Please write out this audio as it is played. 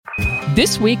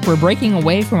This week, we're breaking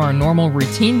away from our normal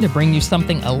routine to bring you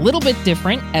something a little bit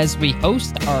different as we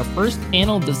host our first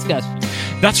panel discussion.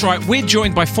 That's right, we're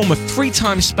joined by former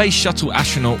 3-time Space Shuttle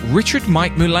astronaut Richard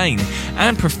Mike Mullane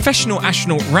and professional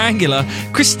astronaut wrangler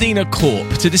Christina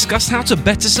Korp to discuss how to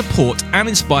better support and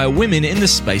inspire women in the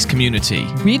space community.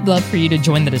 We'd love for you to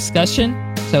join the discussion,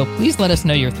 so please let us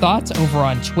know your thoughts over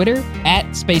on Twitter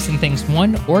at Space and Things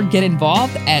 1 or get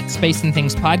involved at Space and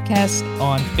Things Podcast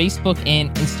on Facebook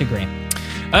and Instagram.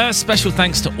 Special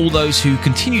thanks to all those who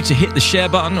continue to hit the share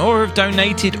button or have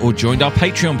donated or joined our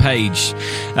Patreon page.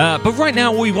 But right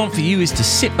now, all we want for you is to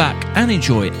sit back and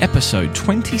enjoy episode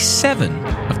 27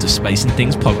 of the Space and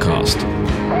Things podcast. Oh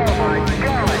my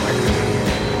God!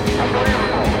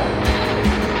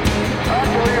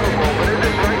 Unbelievable, but it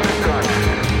is right to done.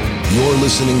 You're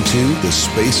listening to the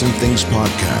Space and Things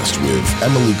podcast with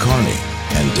Emily Carney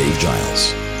and Dave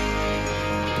Giles.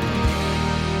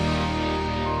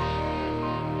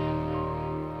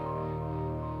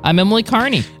 I'm Emily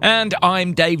Carney. And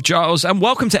I'm Dave Giles, and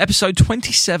welcome to episode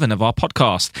 27 of our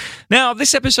podcast. Now,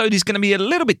 this episode is going to be a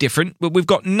little bit different, but we've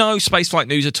got no spaceflight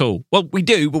news at all. Well, we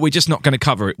do, but we're just not going to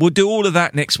cover it. We'll do all of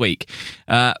that next week.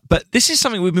 But this is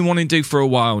something we've been wanting to do for a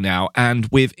while now, and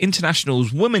with International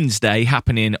Women's Day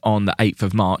happening on the 8th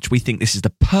of March, we think this is the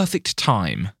perfect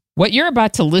time. What you're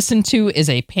about to listen to is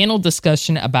a panel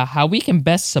discussion about how we can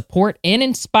best support and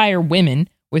inspire women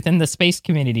within the space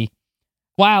community.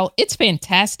 While it's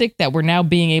fantastic that we're now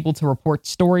being able to report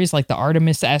stories like the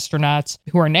Artemis astronauts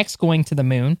who are next going to the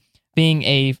moon, being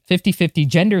a 50-50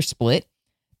 gender split,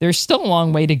 there's still a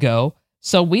long way to go,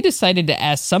 so we decided to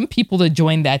ask some people to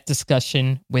join that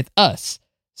discussion with us.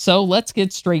 So let's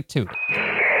get straight to it.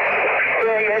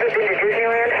 Yeah, you ever been to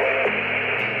Disneyland?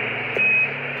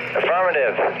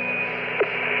 Affirmative.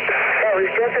 Oh,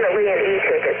 he's definitely an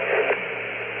e-ticket.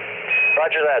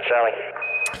 Roger that, Sally.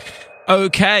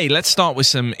 Okay, let's start with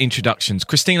some introductions.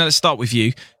 Christina, let's start with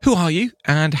you. Who are you,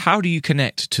 and how do you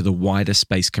connect to the wider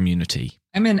space community?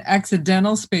 I'm an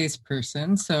accidental space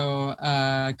person. So,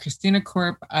 Christina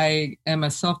Korp, I am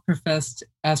a self-professed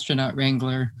astronaut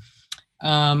wrangler.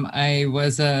 I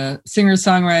was a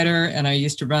singer-songwriter, and I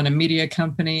used to run a media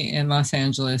company in Los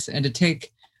Angeles. And to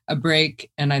take a break,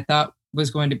 and I thought was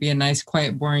going to be a nice,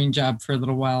 quiet, boring job for a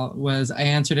little while, was I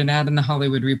answered an ad in the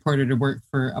Hollywood Reporter to work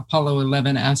for Apollo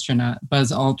 11 astronaut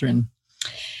Buzz Aldrin.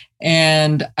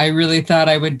 And I really thought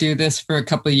I would do this for a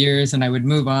couple of years and I would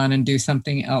move on and do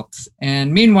something else.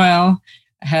 And meanwhile,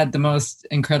 I had the most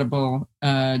incredible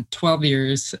 12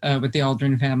 years with the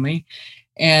Aldrin family.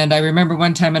 And I remember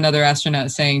one time another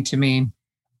astronaut saying to me,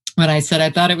 when I said I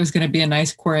thought it was going to be a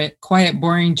nice, quiet,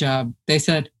 boring job, they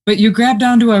said, "But you grabbed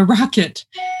onto a rocket."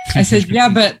 I said, "Yeah,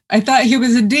 but I thought he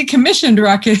was a decommissioned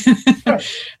rocket."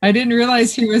 I didn't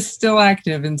realize he was still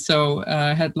active. And so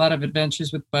I had a lot of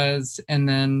adventures with Buzz. And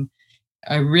then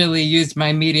I really used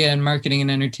my media and marketing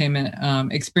and entertainment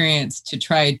experience to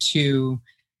try to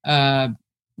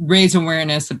raise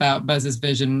awareness about Buzz's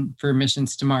vision for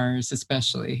missions to Mars,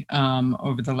 especially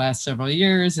over the last several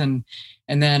years. And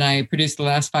then I produced the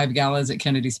last 5 galas at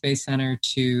Kennedy Space Center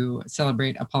to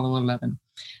celebrate Apollo 11.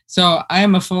 So I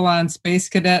am a full-on space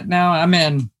cadet now. I'm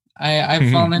in. I've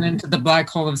fallen into the black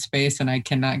hole of space and I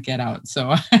cannot get out.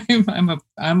 So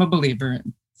I'm a believer.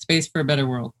 Space for a better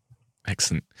world.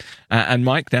 Excellent. And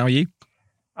Mike, now you?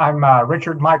 I'm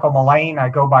Richard Michael Mullane. I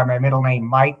go by my middle name,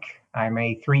 Mike. I'm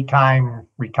a 3-time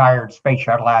retired space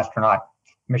shuttle astronaut,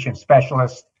 mission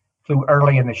specialist. Flew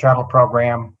early in the shuttle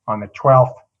program on the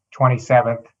 12th,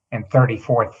 27th, and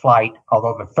 34th flight,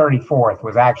 although the 34th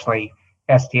was actually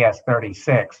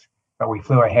STS-36, but we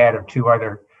flew ahead of 2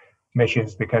 other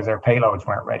missions because their payloads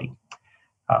weren't ready.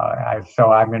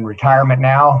 So I'm in retirement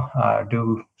now,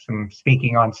 do some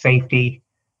speaking on safety.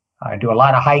 I do a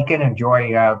lot of hiking,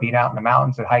 enjoy being out in the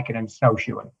mountains and hiking and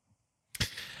snowshoeing.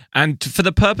 And for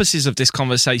the purposes of this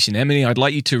conversation, Emily, I'd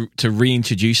like you to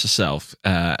reintroduce yourself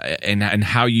and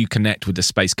how you connect with the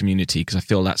space community, because I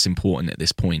feel that's important at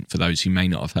this point for those who may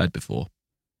not have heard before.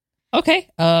 Okay,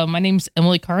 my name's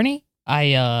Emily Carney.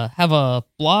 I have a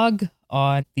blog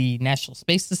on the National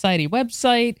Space Society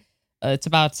website. It's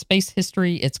about space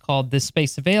history. It's called This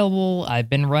Space Available. I've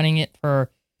been running it for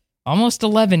almost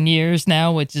 11 years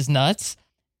now, which is nuts.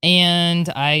 And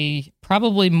I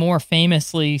probably more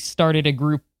famously started a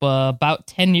group about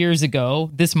 10 years ago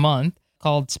this month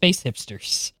called Space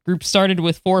Hipsters. Group started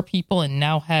with 4 people and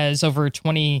now has over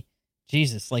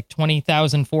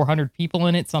 20,400 people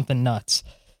in it, something nuts.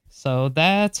 So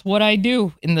that's what I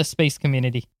do in the space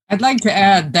community. I'd like to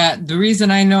add that the reason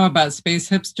I know about Space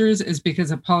Hipsters is because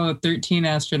Apollo 13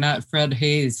 astronaut Fred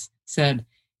Hayes said,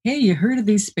 hey, you heard of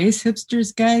these space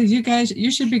hipsters guys?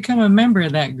 You should become a member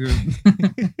of that group.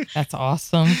 That's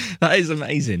awesome. That is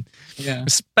amazing. Yeah.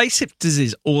 Space Hipsters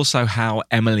is also how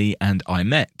Emily and I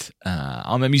met.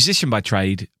 I'm a musician by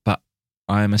trade, but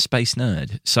I'm a space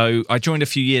nerd. So I joined a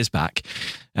few years back.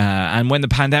 And when the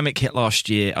pandemic hit last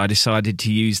year, I decided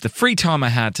to use the free time I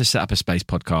had to set up a space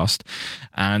podcast.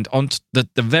 And on the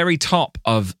very top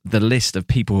of the list of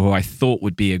people who I thought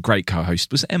would be a great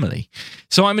co-host was Emily.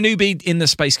 So I'm a newbie in the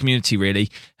space community, really.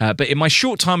 But in my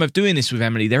short time of doing this with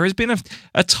Emily, there has been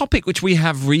a topic which we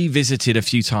have revisited a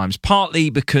few times, partly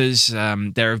because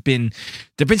there have been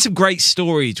some great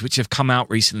stories which have come out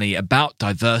recently about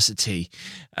diversity,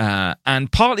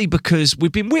 and partly because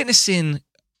we've been witnessing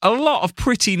a lot of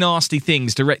pretty nasty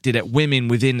things directed at women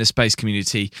within the space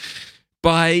community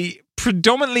by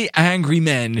predominantly angry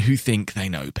men who think they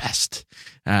know best.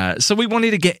 So we wanted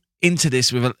to get into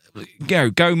this with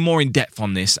go more in depth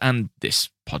on this, and this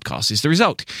podcast is the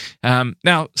result.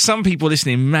 Now, some people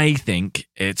listening may think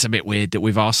it's a bit weird that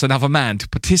we've asked another man to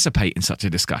participate in such a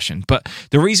discussion, but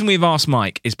the reason we've asked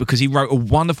Mike is because he wrote a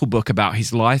wonderful book about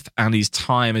his life and his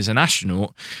time as an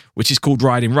astronaut, which is called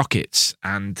Riding Rockets.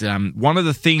 And one of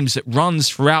the themes that runs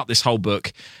throughout this whole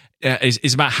book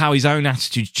is about how his own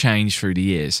attitude changed through the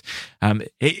years.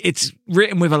 It's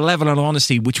written with a level of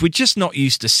honesty which we're just not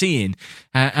used to seeing.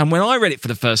 And when I read it for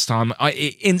the first time,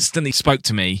 it instantly spoke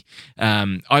to me.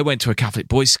 I went to a Catholic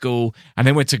boys' school and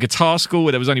then went to guitar school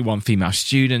where there was only one female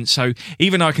student. So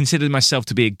even though I considered myself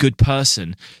to be a good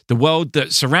person, the world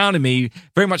that surrounded me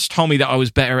very much told me that I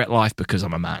was better at life because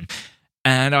I'm a man.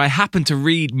 And I happened to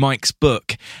read Mike's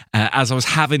book as I was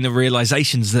having the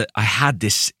realizations that I had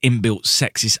this inbuilt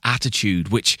sexist attitude,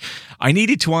 which I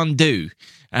needed to undo.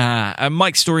 And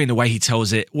Mike's story and the way he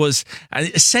tells it was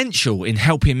essential in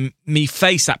helping me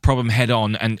face that problem head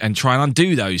on and try and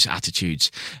undo those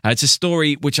attitudes. It's a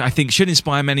story which I think should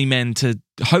inspire many men to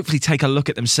hopefully take a look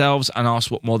at themselves and ask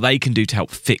what more they can do to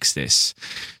help fix this.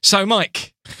 So,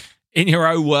 Mike, in your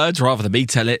own words, rather than me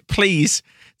tell it, please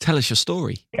tell us your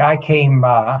story.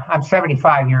 I'm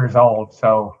 75 years old,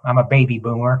 so I'm a baby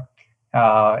boomer.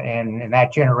 And in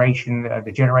that generation,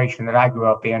 the generation that I grew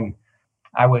up in,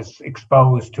 I was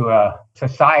exposed to a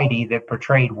society that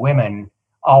portrayed women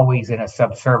always in a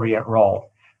subservient role.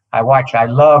 I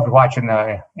loved watching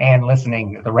and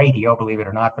listening to the radio, believe it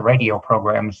or not, the radio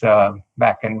programs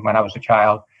back when I was a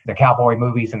child, the cowboy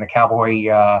movies and the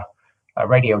cowboy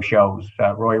radio shows,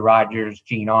 Roy Rogers,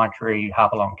 Gene Autry,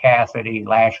 Hopalong Cassidy,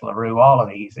 Lash LaRue, all of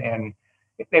these. And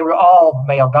they were all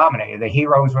male dominated. The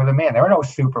heroes were the men. There were no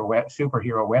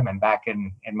superhero women back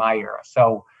in my era.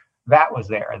 So that was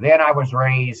there. Then I was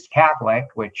raised Catholic,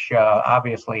 which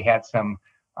obviously had some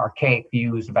archaic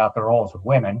views about the roles of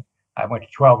women. I went to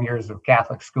 12 years of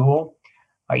Catholic school.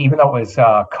 Even though it was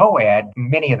co-ed,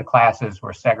 many of the classes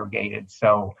were segregated.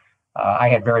 So I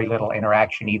had very little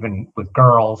interaction even with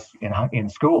girls in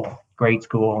school, grade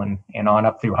school and on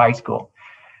up through high school.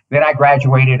 Then I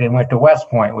graduated and went to West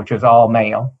Point, which was all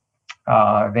male.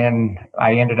 Then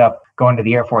I ended up going to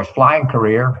the Air Force flying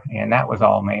career, and that was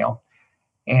all male.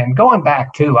 And going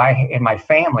back to, in my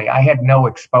family, I had no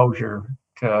exposure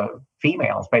to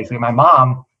females, basically. My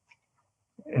mom,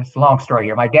 it's a long story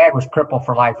here. My dad was crippled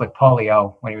for life with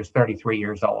polio when he was 33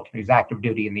 years old. He was active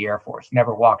duty in the Air Force,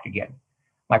 never walked again.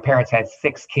 My parents had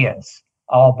 6 kids,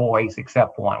 all boys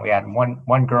except one. We had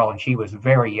one girl, and she was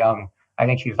very young. I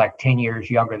think she was like 10 years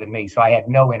younger than me, so I had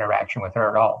no interaction with her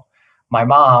at all. My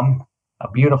mom,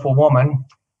 a beautiful woman,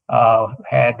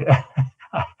 had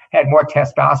more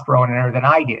testosterone in her than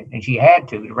I did, and she had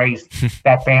to raise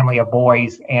that family of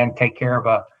boys and take care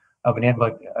of an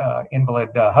invalid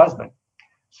husband.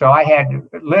 So I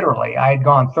had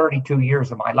gone 32 years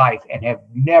of my life and have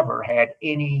never had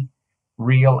any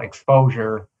real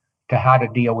exposure to how to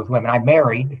deal with women. I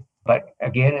married, but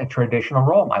again, a traditional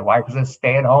role. My wife was a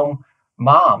stay-at-home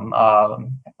mom,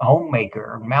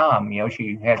 homemaker mom.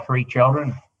 She had 3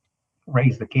 children,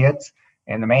 raised the kids,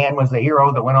 and the man was the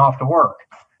hero that went off to work.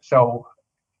 So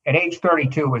at age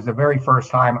 32 was the very first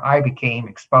time I became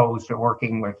exposed to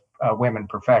working with women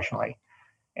professionally.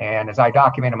 And as I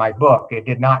document in my book, it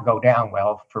did not go down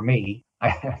well for me.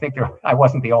 I think I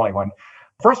wasn't the only one.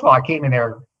 First of all, I came in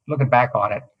there, looking back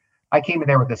on it, I came in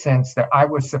there with the sense that I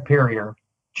was superior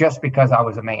just because I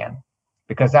was a man,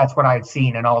 because that's what I had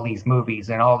seen in all these movies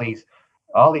and all these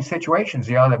situations.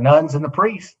 The nuns and the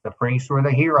priests. The priests were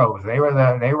the heroes. They were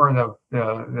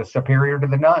the superior to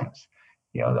the nuns.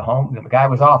 The guy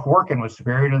was off working was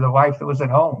superior to the wife that was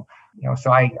at home.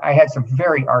 So I had some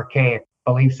very archaic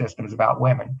belief systems about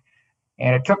women.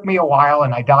 And it took me a while,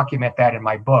 and I document that in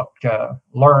my book, to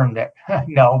learn that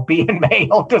no, being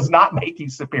male does not make you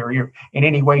superior in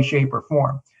any way, shape, or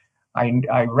form.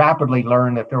 I rapidly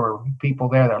learned that there were people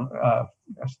there that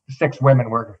 6 women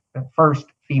were the first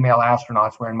female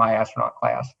astronauts were in my astronaut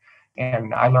class.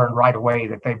 And I learned right away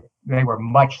that they were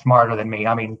much smarter than me.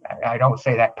 I mean, I don't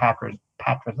say that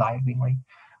patronizingly,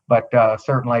 but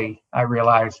certainly I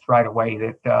realized right away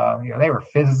that they were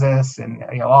physicists and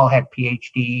all had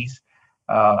PhDs.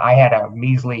 I had a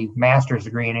measly master's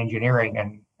degree in engineering,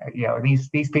 and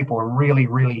these people were really,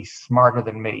 really smarter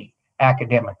than me,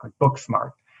 academically, book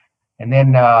smart. And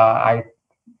then I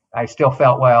still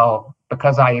felt, well,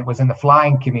 because I was in the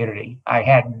flying community, I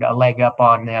had a leg up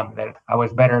on them, that I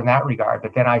was better in that regard.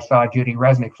 But then I saw Judy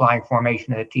Resnick flying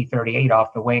formation in the T-38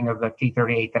 off the wing of the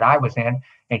T-38 that I was in,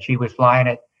 and she was flying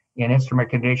it in instrument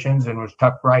conditions and was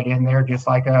tucked right in there just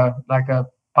like a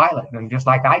pilot, and just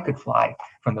like I could fly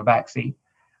from the back seat.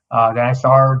 Then I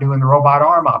saw her doing the robot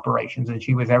arm operations, and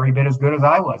she was every bit as good as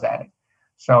I was at it.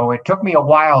 So it took me a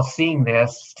while seeing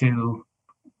this to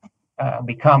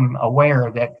become aware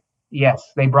that,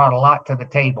 yes, they brought a lot to the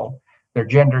table. Their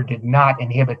gender did not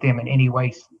inhibit them in any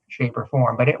way, shape, or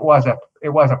form, but it was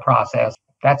a process.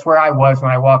 That's where I was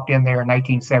when I walked in there in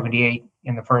 1978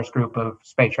 in the first group of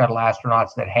space shuttle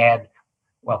astronauts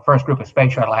first group of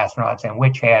space shuttle astronauts, and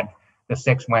which had the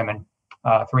 6 women.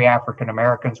 3 African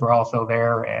Americans were also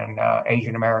there, and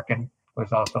Asian American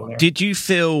was also there. Did you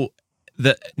feel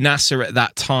that NASA at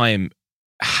that time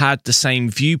had the same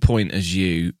viewpoint as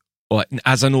you, or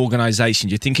as an organization?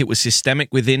 Do you think it was systemic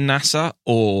within NASA,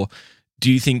 or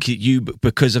do you think you,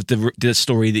 because of the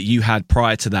story that you had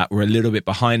prior to that, were a little bit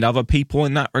behind other people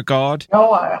in that regard?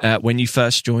 No, when you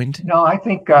first joined? No, I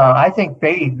think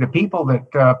the people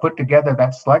that put together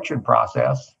that selection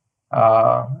process,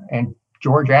 and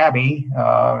George Abbey,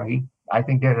 I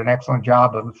think did an excellent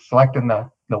job of selecting the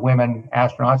women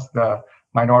astronauts, the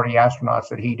minority astronauts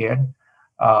that he did.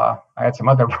 I had some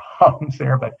other problems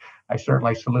there, but I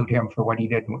certainly salute him for what he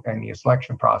did in the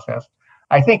selection process.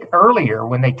 I think earlier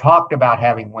when they talked about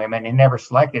having women and never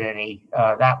selected any,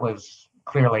 that was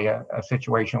clearly a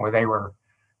situation where they were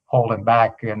holding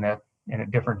back in a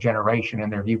different generation in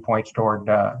their viewpoints toward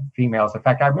females. In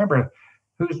fact, I remember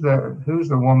who's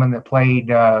the woman that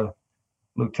played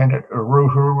Lieutenant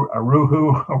Aruhu,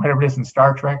 or whatever it is in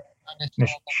Star Trek?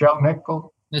 Nichelle Nichols,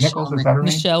 is that her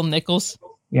name? Nichelle Nichols.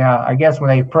 Yeah, I guess when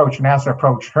NASA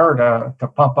approached her to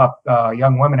pump up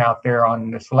young women out there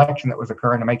on the selection that was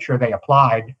occurring to make sure they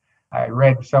applied, I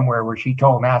read somewhere where she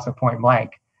told NASA point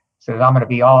blank, says, I'm going to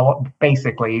be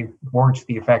basically, words to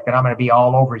the effect that I'm going to be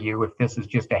all over you if this is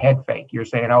just a head fake. You're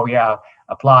saying, oh yeah,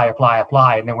 apply,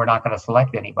 and then we're not going to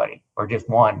select anybody, or just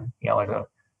one,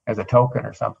 as a token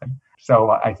or something.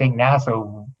 So I think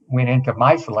NASA went into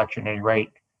my selection at any rate,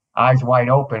 eyes wide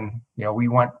open. We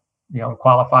want,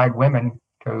 qualified women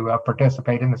to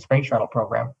participate in the space shuttle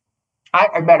program.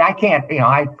 But I can't,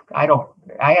 I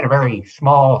had a very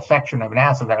small section of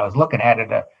NASA that I was looking at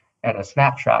a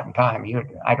snapshot in time.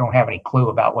 I don't have any clue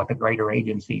about what the greater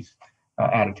agencies'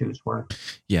 attitudes were.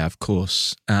 Yeah, of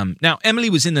course. Now,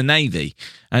 Emily was in the Navy,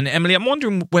 and Emily, I'm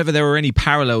wondering whether there were any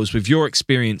parallels with your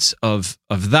experience of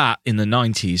that in the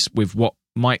 90s with what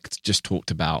Mike just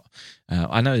talked about.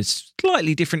 I know it's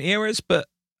slightly different eras, but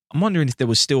I'm wondering if there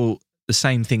was still the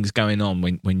same things going on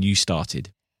when you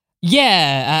started.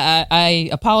 Yeah, I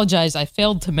apologize. I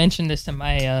failed to mention this in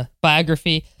my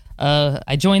biography.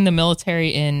 I joined the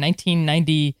military in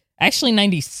 1990, actually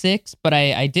 96, but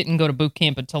I didn't go to boot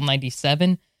camp until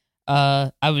 97.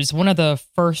 I was one of the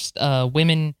first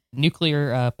women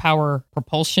nuclear power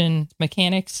propulsion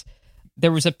mechanics.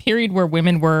 There was a period where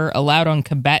women were allowed on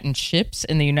combatant ships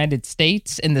in the United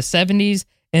States in the 70s,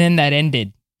 and then that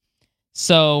ended.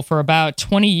 So for about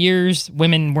 20 years,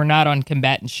 women were not on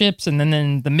combatant ships, and then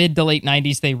in the mid to late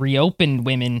 90s, they reopened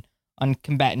women on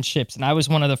combatant ships, and I was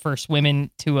one of the first women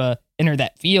to enter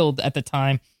that field at the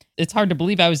time. It's hard to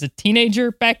believe I was a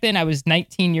teenager back then. I was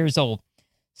 19 years old.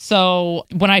 So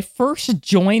when I first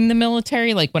joined the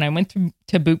military, like when I went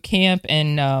to boot camp,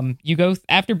 and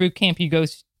after boot camp, you go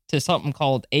to something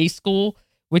called A school,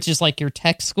 which is like your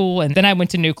tech school. And then I went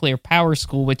to nuclear power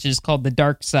school, which is called the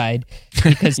dark side,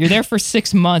 because you're there for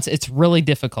 6 months. It's really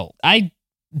difficult. I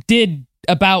did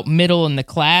about middle in the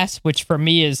class, which for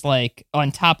me is like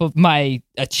on top of my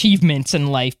achievements in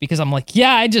life, because I'm like,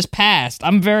 yeah, I just passed.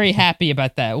 I'm very happy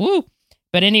about that. Woo.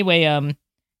 But anyway,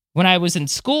 when I was in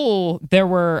school, there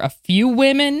were a few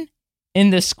women in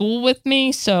the school with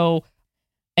me. So,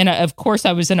 and of course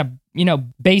I was in a,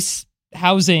 base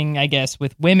housing, I guess,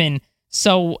 with women.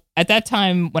 So at that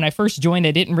time, when I first joined,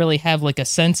 I didn't really have like a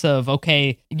sense of,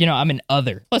 okay, I'm an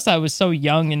other. Plus, I was so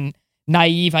young and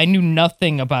naive. I knew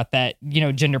nothing about that,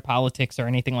 gender politics or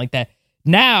anything like that.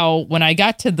 Now, when I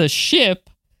got to the ship,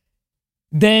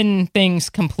 then things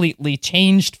completely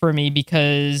changed for me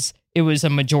because it was a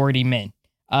majority men.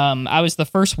 I was the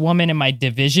first woman in my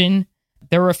division.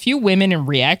 There were a few women in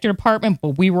reactor department,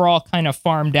 but we were all kind of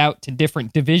farmed out to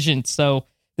different divisions. So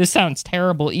this sounds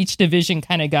terrible. Each division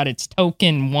kind of got its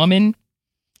token woman,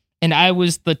 and I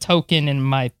was the token in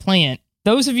my plant.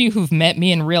 Those of you who've met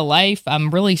me in real life,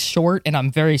 I'm really short and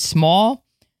I'm very small.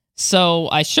 So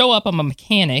I show up, I'm a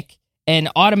mechanic, and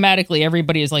automatically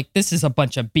everybody is like, this is a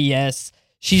bunch of BS.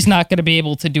 She's not going to be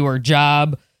able to do her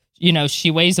job. She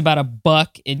weighs about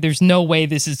 $1. There's no way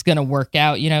this is going to work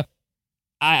out.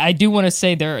 I do want to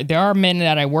say there are men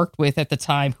that I worked with at the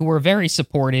time who were very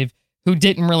supportive, who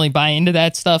didn't really buy into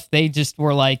that stuff. They just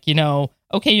were like,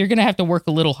 okay, you're going to have to work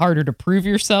a little harder to prove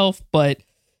yourself, but,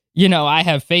 I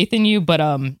have faith in you.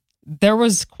 But there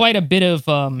was quite a bit of,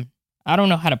 I don't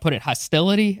know how to put it,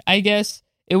 hostility, I guess.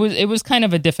 It was kind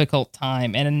of a difficult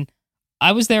time. And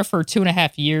I was there for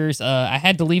 2.5 years. I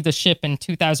had to leave the ship in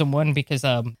 2001 because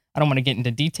I don't want to get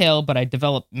into detail, but I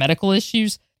developed medical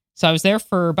issues. So I was there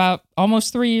for about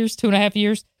almost 3 years, 2.5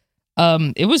 years.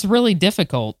 It was really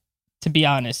difficult, to be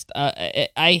honest.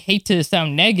 I hate to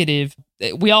sound negative.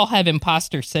 We all have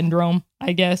imposter syndrome,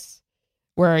 I guess,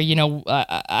 where,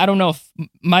 I don't know if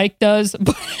Mike does,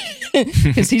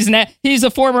 because he's a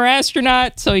former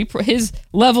astronaut. So his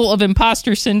level of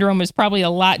imposter syndrome is probably a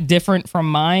lot different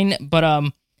from mine.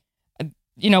 But,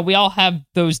 we all have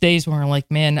those days where we're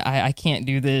like, man, I can't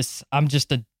do this. I'm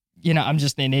just an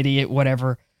idiot,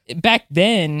 whatever. Back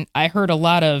then, I heard a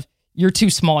lot of, you're too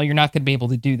small, you're not going to be able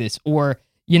to do this. Or,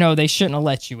 they shouldn't have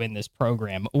let you in this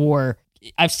program. Or,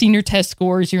 I've seen your test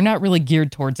scores, you're not really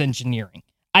geared towards engineering.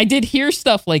 I did hear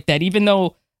stuff like that, even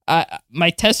though my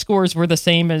test scores were the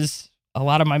same as a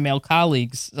lot of my male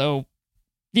colleagues. So,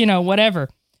 whatever.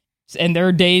 And there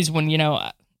are days when,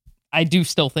 I do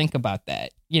still think about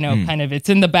that. Kind of, it's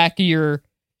in the back of your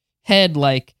head,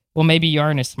 like, well, maybe you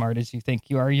aren't as smart as you think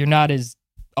you are. You're not as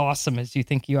awesome as you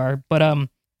think you are. But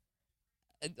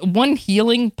one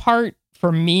healing part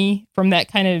for me from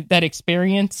that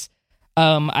experience,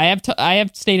 I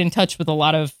have stayed in touch with a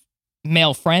lot of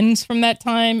male friends from that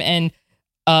time, and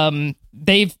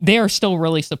they are still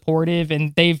really supportive,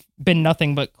 and they've been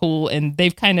nothing but cool, and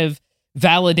they've kind of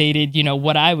validated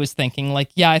what I was thinking.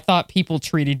 Like, yeah, I thought people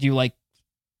treated you like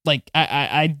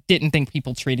I didn't think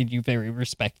people treated you very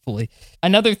respectfully.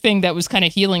 Another thing that was kind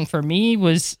of healing for me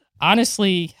was,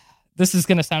 honestly, this is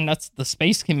going to sound nuts, the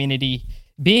space community.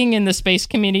 Being in the space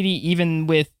community, even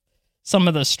with some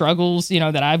of the struggles,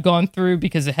 that I've gone through,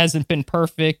 because it hasn't been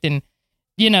perfect. And,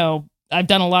 I've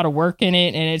done a lot of work in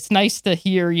it, and it's nice to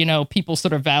hear, people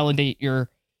sort of validate your,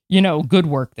 good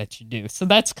work that you do. So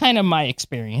that's kind of my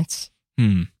experience.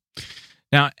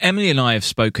 Now, Emily and I have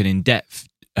spoken in depth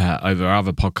over our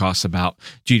other podcasts about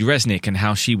Judy Resnick and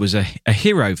how she was a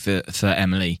hero for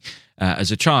Emily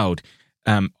as a child.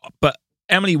 But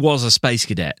Emily was a space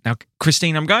cadet. Now,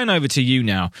 Christine, I'm going over to you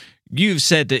now. You've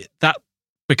said that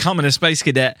becoming a space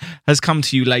cadet has come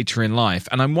to you later in life.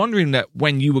 And I'm wondering that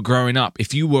when you were growing up,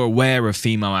 if you were aware of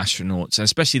female astronauts,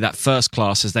 especially that first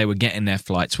class as they were getting their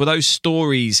flights, were those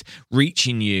stories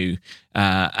reaching you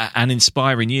and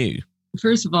inspiring you?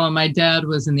 First of all, my dad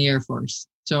was in the Air Force.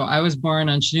 So I was born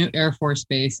on Chanute Air Force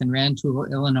Base in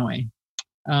Rantoul, Illinois.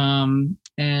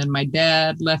 And my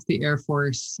dad left the Air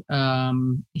Force.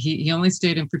 He only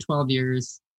stayed in for 12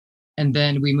 years. And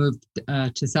then we moved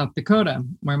to South Dakota,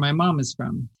 where my mom is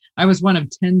from. I was one of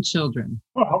 10 children,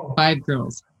 5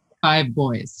 girls, 5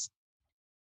 boys.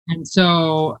 And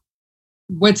so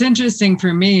what's interesting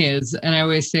for me is, and I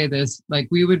always say this, like,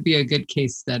 we would be a good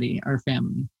case study, our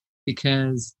family,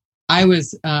 because I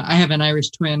have an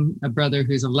Irish twin, a brother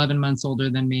who's 11 months older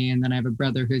than me, and then I have a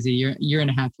brother who's a year and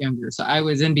a half younger. So I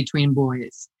was in between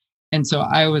boys. And so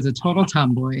I was a total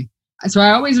tomboy. So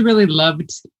I always really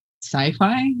loved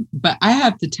sci-fi, but I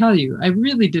have to tell you, I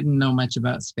really didn't know much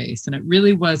about space. And it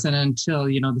really wasn't until,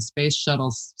 the space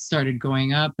shuttles started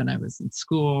going up and I was in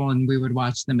school and we would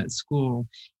watch them at school,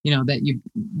 that you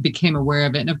became aware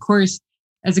of it. And of course,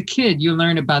 as a kid, you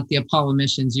learn about the Apollo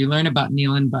missions, you learn about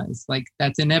Neil and Buzz, like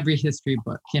that's in every history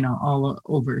book, all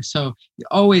over. So you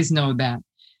always know that.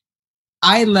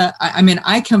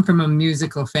 I come from a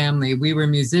musical family. We were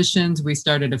musicians. We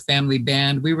started a family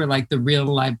band. We were like the real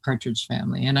live Partridge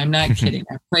Family. And I'm not kidding.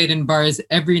 I played in bars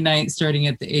every night starting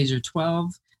at the age of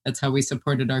 12. That's how we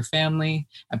supported our family.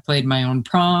 I played my own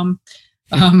prom.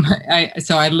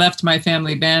 So I left my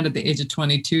family band at the age of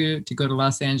 22 to go to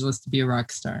Los Angeles to be a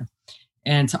rock star.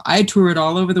 And so I toured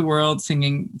all over the world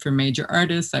singing for major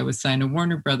artists. I was signed to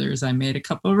Warner Brothers. I made a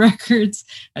couple of records.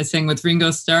 I sang with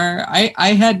Ringo Starr.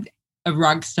 I had a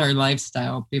rock star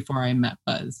lifestyle before I met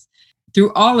Buzz.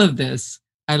 Through all of this,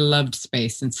 I loved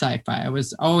space and sci-fi. I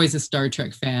was always a Star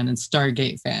Trek fan and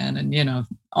Stargate fan and,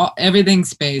 everything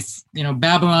space,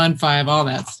 Babylon 5, all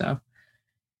that stuff.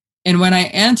 And when I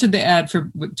answered the ad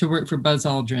to work for Buzz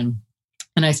Aldrin,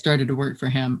 and I started to work for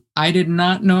him, I did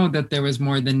not know that there was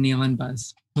more than Neil and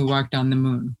Buzz who walked on the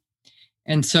moon.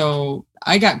 And so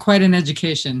I got quite an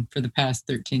education for the past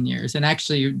 13 years. And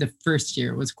actually, the first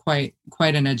year was quite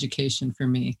an education for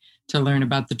me to learn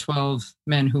about the 12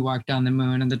 men who walked on the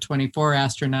moon and the 24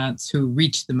 astronauts who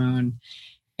reached the moon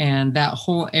and that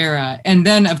whole era. And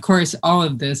then, of course, all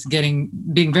of this being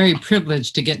very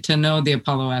privileged to get to know the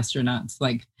Apollo astronauts,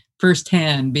 like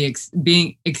firsthand,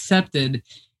 being accepted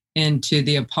into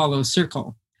the Apollo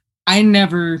circle. I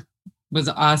never was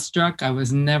awestruck. I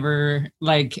was never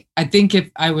I think if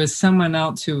I was someone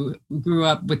else who grew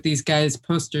up with these guys'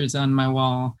 posters on my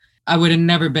wall, I would have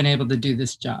never been able to do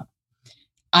this job.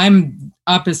 I'm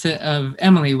opposite of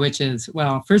Emily, which is,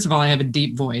 well, first of all, I have a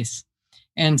deep voice.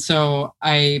 And so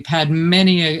I've had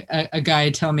many a guy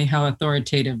tell me how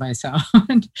authoritative I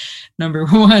sound, number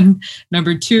one.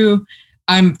 Number two,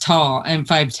 I'm tall, I'm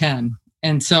 5'10".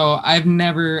 And so I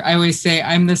always say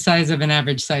I'm the size of an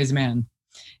average size man.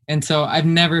 And so I've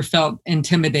never felt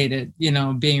intimidated,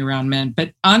 being around men.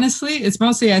 But honestly, it's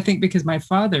mostly, I think, because my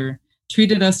father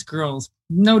treated us girls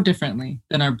no differently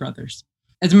than our brothers.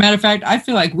 As a matter of fact, I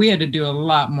feel like we had to do a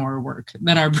lot more work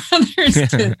than our brothers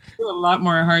did, do a lot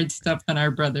more hard stuff than our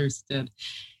brothers did.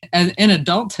 And in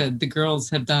adulthood, the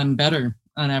girls have done better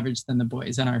on average than the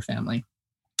boys in our family.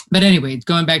 But anyway,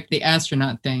 going back to the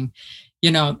astronaut thing,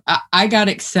 I got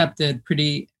accepted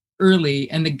pretty early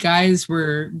and the guys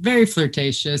were very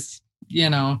flirtatious.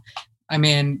 Astronauts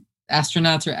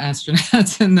are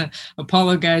astronauts and the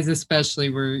Apollo guys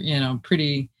especially were,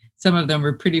 some of them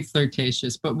were pretty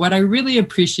flirtatious. But what I really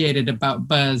appreciated about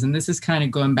Buzz, and this is kind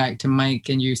of going back to Mike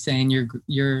and you saying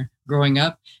you're growing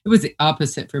up, it was the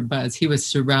opposite for Buzz. He was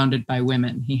surrounded by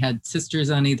women. He had sisters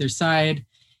on either side.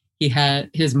 He had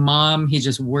his mom, he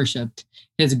just worshiped.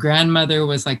 His grandmother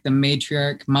was like the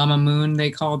matriarch, Mama Moon, they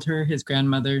called her, his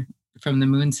grandmother from the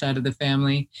moon side of the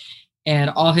family.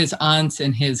 And all his aunts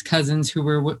and his cousins who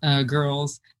were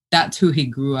girls, that's who he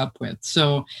grew up with.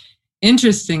 So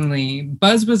interestingly,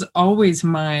 Buzz was always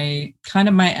my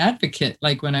advocate,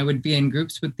 like when I would be in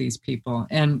groups with these people.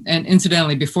 And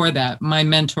incidentally, before that, my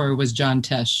mentor was John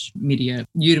Tesh, media.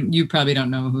 You probably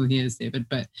don't know who he is, David,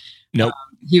 but nope.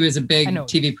 He was a big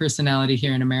TV personality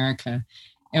here in America.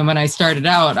 And when I started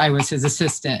out, I was his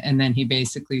assistant. And then he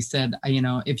basically said,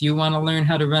 if you want to learn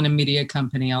how to run a media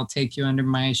company, I'll take you under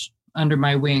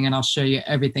my wing and I'll show you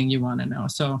everything you want to know.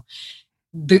 So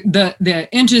the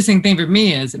interesting thing for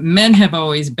me is men have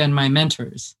always been my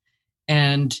mentors.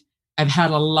 And I've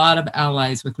had a lot of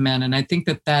allies with men. And I think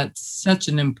that that's such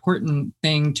an important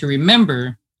thing to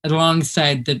remember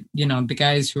alongside the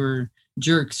guys who are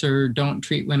jerks or don't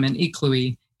treat women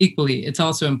equally. It's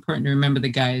also important to remember the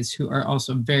guys who are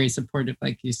also very supportive,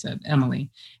 like you said, Emily.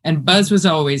 And Buzz was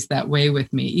always that way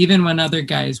with me, even when other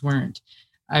guys weren't.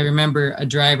 I remember a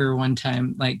driver one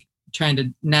time, trying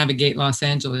to navigate Los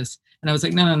Angeles. And I was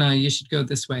like, no, you should go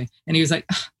this way. And he was like,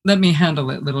 let me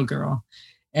handle it, little girl.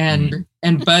 And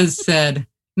Buzz said,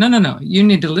 no, you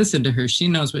need to listen to her. She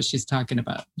knows what she's talking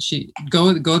about.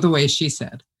 Go the way she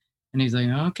said. And he's like,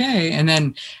 okay. And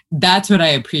then that's what I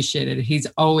appreciated. He's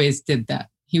always did that.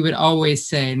 He would always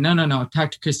say, no,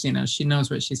 talk to Christina. She knows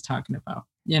what she's talking about,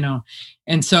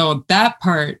 And so that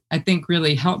part, I think,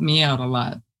 really helped me out a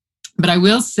lot. But I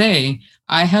will say,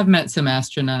 I have met some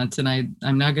astronauts, and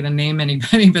I'm not going to name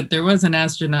anybody, but there was an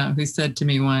astronaut who said to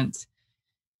me once,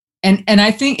 and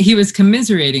I think he was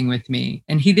commiserating with me,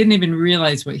 and he didn't even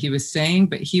realize what he was saying,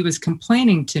 but he was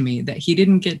complaining to me that he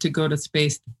didn't get to go to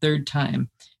space the third time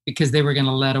because they were going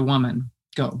to let a woman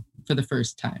go for the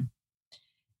first time.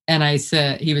 And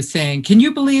he was saying, can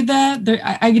you believe that?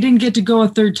 I didn't get to go a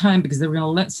third time because they were going to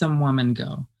let some woman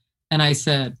go. And I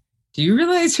said, do you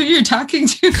realize who you're talking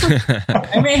to?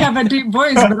 I may have a deep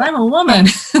voice, but I'm a woman.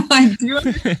 Do you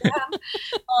understand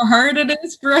how hard it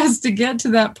is for us to get to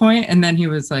that point? And then he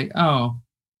was like, oh,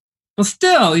 well,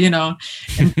 still,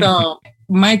 And so,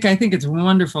 Mike, I think it's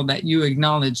wonderful that you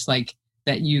acknowledge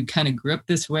that you kind of grew up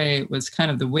this way. It was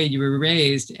kind of the way you were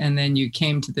raised. And then you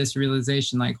came to this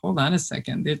realization, hold on a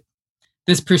second.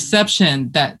 This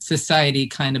perception that society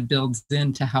kind of builds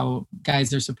into how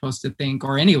guys are supposed to think,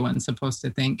 or anyone's supposed to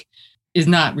think, is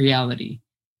not reality.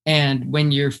 And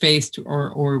when you're faced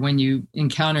or when you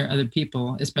encounter other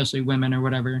people, especially women or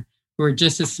whatever, who are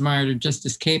just as smart or just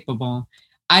as capable,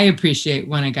 I appreciate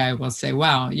when a guy will say,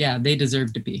 wow, yeah, they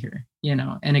deserve to be here,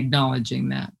 and acknowledging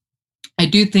that. I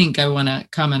do think I want to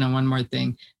comment on one more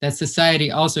thing, that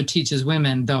society also teaches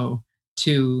women, though,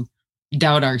 to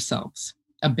doubt ourselves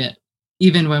a bit,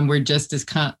 even when we're just as,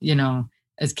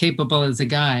 as capable as a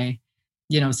guy.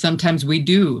 Sometimes we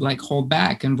do hold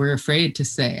back and we're afraid to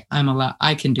say,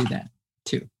 I can do that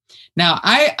too. Now,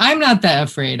 I'm not that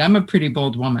afraid. I'm a pretty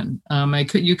bold woman.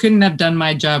 You couldn't have done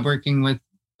my job working with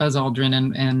Buzz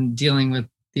Aldrin and dealing with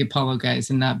the Apollo guys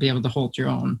and not be able to hold your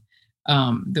own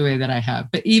the way that I have.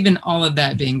 But even all of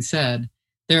that being said,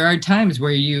 there are times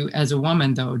where you, as a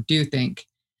woman, though, do think,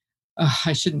 oh,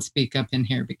 I shouldn't speak up in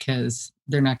here because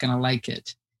they're not going to like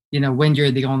it, when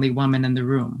you're the only woman in the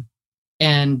room.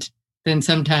 And then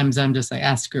sometimes I'm just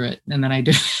like, screw it. And then I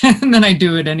do, and then I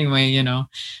do it anyway,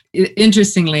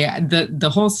 Interestingly,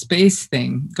 the whole space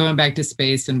thing, going back to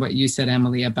space and what you said,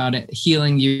 Emily, about it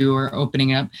healing you or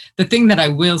opening up. The thing that I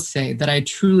will say that I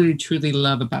truly, truly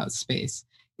love about space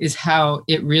is how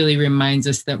it really reminds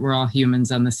us that we're all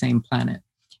humans on the same planet.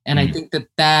 And I think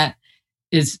that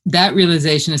is that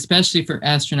realization, especially for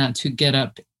astronauts who get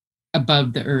up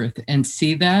above the Earth and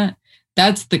see that,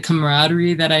 that's the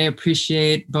camaraderie that I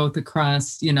appreciate both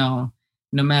across, no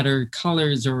matter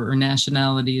colors or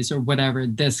nationalities or whatever,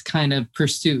 this kind of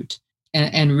pursuit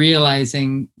and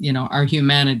realizing, our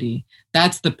humanity.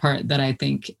 That's the part that I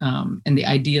think, and the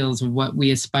ideals of what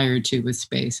we aspire to with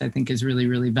space, I think is really,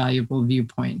 really valuable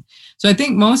viewpoint. So I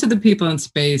think most of the people in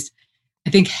space, I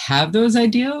think, have those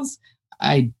ideals.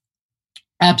 I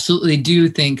absolutely do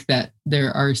think that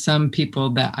there are some people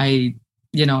that I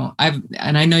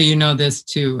know this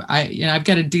too. I've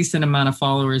got a decent amount of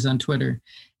followers on Twitter.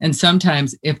 And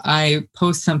sometimes if I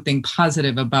post something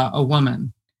positive about a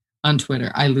woman on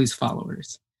Twitter, I lose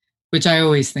followers, which I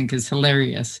always think is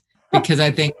hilarious because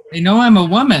I think they know I'm a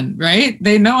woman, right?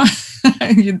 They know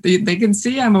they can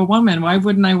see I'm a woman. Why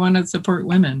wouldn't I want to support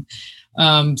women?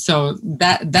 So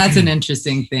that's an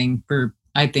interesting thing for,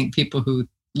 I think, people who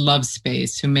love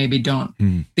space, who maybe don't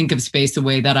think of space the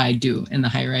way that I do in the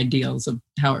higher ideals of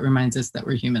how it reminds us that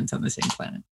we're humans on the same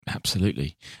planet.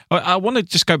 Absolutely. I want to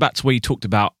just go back to where you talked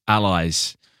about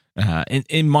allies.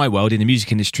 In my world, in the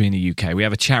music industry in the UK, we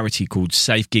have a charity called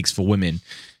Safe Gigs for Women,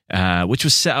 which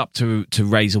was set up to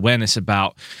raise awareness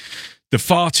about the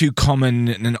far too common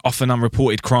and often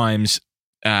unreported crimes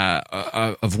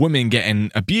of women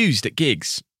getting abused at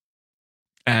gigs.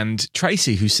 And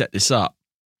Tracy, who set this up,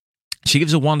 she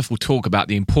gives a wonderful talk about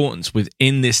the importance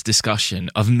within this discussion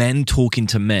of men talking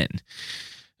to men.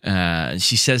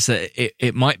 She says that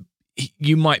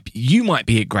you might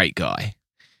be a great guy,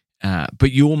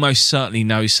 but you almost certainly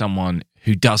know someone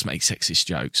who does make sexist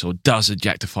jokes or does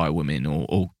objectify women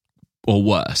or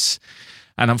worse.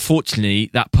 And unfortunately,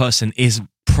 that person is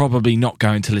probably not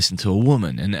going to listen to a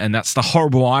woman. And that's the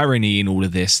horrible irony in all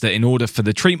of this, that in order for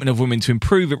the treatment of women to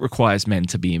improve, it requires men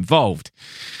to be involved.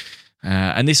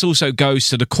 And this also goes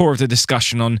to the core of the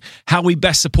discussion on how we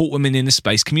best support women in the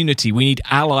space community. We need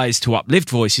allies to uplift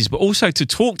voices, but also to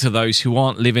talk to those who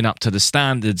aren't living up to the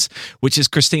standards, which, as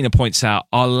Christina points out,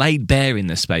 are laid bare in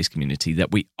the space community,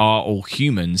 that we are all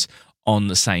humans on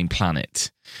the same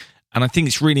planet. And I think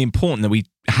it's really important that we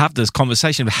have this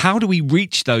conversation of how do we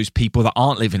reach those people that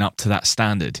aren't living up to that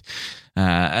standard.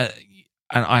 And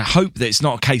I hope that it's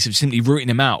not a case of simply rooting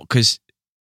them out, because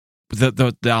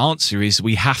the answer is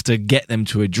we have to get them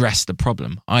to address the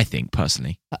problem, I think,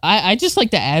 personally. I just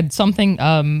like to add something.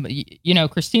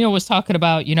 Christina was talking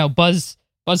about, Buzz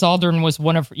Aldrin was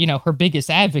one of, her biggest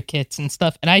advocates and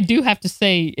stuff. And I do have to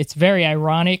say it's very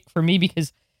ironic for me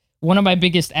because one of my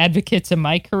biggest advocates in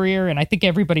my career, and I think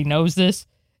everybody knows this,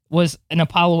 was an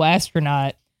Apollo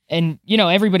astronaut. And,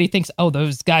 everybody thinks, oh,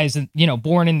 those guys,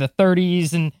 born in the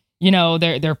 30s and,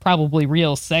 they're probably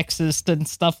real sexist and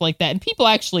stuff like that. And people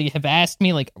actually have asked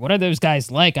me, like, what are those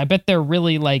guys like? I bet they're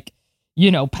really like,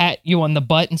 pat you on the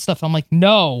butt and stuff. I'm like,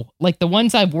 no, like the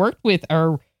ones I've worked with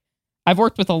a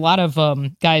lot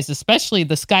of guys, especially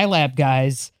the Skylab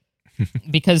guys,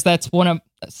 because that's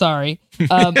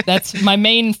that's my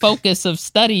main focus of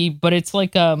study. But it's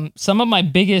like some of my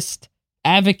biggest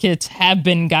advocates have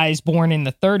been guys born in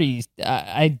the 30s.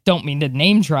 I don't mean to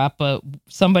name drop, but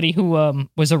somebody who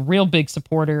was a real big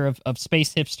supporter of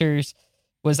space hipsters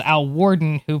was Al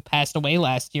Warden, who passed away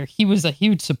last year. He was a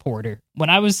huge supporter.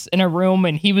 When I was in a room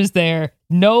and he was there,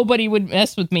 nobody would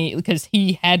mess with me because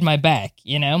he had my back,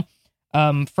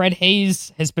 Fred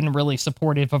Hayes has been really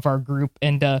supportive of our group.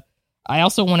 And I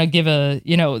also want to give a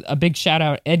big shout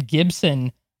out. Ed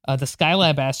Gibson the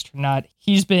Skylab astronaut,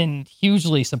 he's been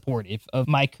hugely supportive of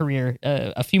my career.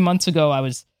 A few months ago, I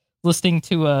was listening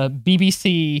to a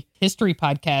BBC history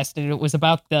podcast, and it was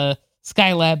about the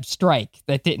Skylab strike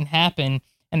that didn't happen,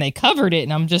 and they covered it,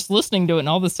 and I'm just listening to it, and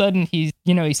all of a sudden he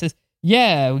says,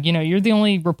 yeah, you're the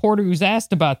only reporter who's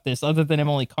asked about this other than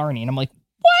Emily Carney. And I'm like,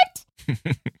 what?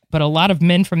 But a lot of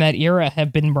men from that era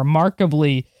have been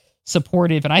remarkably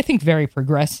supportive, and I think very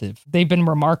progressive. They've been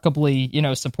remarkably,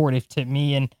 supportive to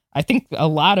me, and I think a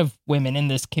lot of women in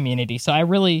this community. So I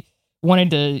really wanted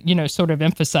to, sort of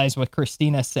emphasize what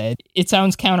Christina said. It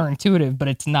sounds counterintuitive, but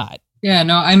it's not. Yeah,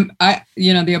 no,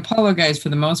 the Apollo guys, for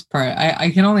the most part, I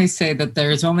can only say that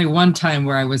there's only one time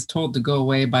where I was told to go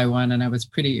away by one, and I was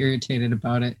pretty irritated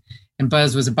about it. And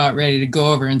Buzz was about ready to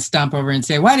go over and stomp over and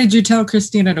say, why did you tell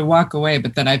Christina to walk away?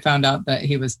 But then I found out that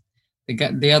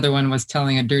the other one was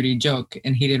telling a dirty joke,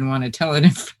 and he didn't want to tell it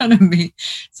in front of me.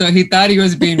 So he thought he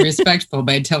was being respectful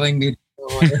by telling me to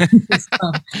go away.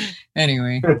 So,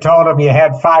 anyway. You told him you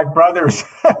had 5 brothers.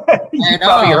 You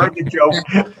probably heard the joke.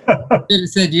 Should have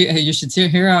said, you should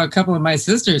hear how a couple of my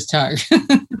sisters talk.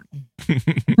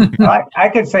 I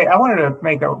could say, I wanted to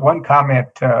make one comment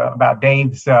about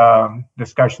Dave's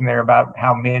discussion there about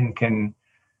how men can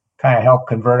kind of help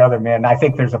convert other men. I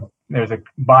think there's a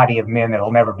body of men that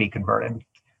will never be converted.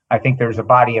 I think there's a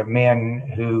body of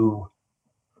men who,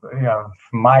 from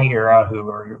my era, who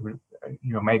are,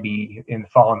 maybe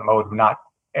fall in the mode of not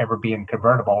ever being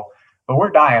convertible, but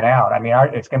we're dying out. I mean,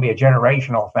 it's going to be a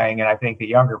generational thing, and I think the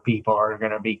younger people are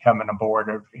going to be coming aboard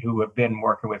who have been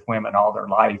working with women all their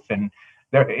life, and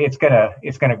it's going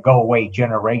to go away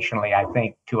generationally, I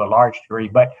think, to a large degree.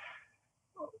 But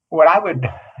what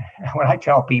I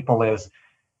tell people is,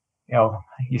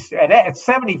 at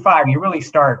 75, you really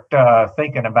start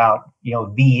thinking about,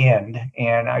 the end.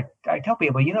 And I tell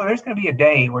people, there's going to be a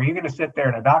day where you're going to sit there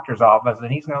in a doctor's office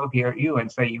and he's going to look at you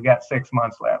and say, you got 6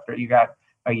 months left, or you got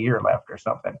a year left or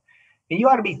something. And you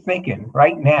ought to be thinking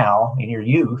right now in your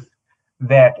youth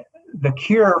that the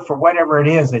cure for whatever it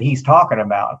is that he's talking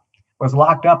about was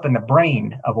locked up in the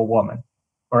brain of a woman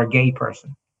or a gay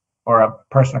person or a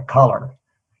person of color.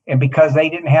 And because they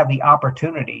didn't have the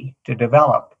opportunity to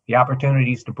develop, the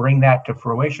opportunities to bring that to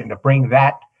fruition, to bring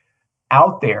that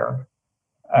out there,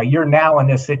 you're now in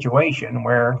this situation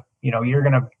where, you're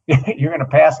gonna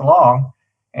pass along.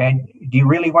 And do you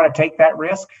really want to take that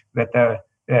risk that the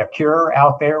cure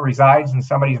out there resides in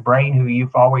somebody's brain who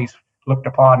you've always looked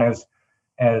upon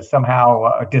as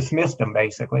somehow dismissed them,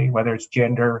 basically, whether it's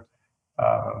gender,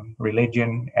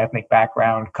 religion, ethnic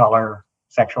background, color,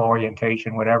 sexual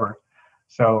orientation, whatever.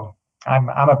 So I'm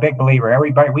a big believer.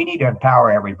 We need to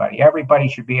empower everybody. Everybody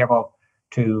should be able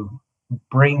to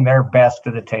bring their best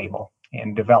to the table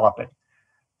and develop it.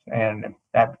 And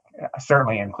that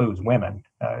certainly includes women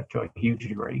to a huge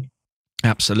degree.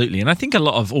 Absolutely. And I think a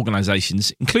lot of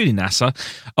organizations, including NASA,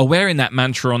 are wearing that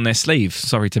mantra on their sleeve.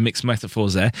 Sorry to mix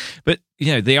metaphors there. But,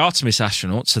 the Artemis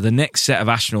astronauts, so the next set of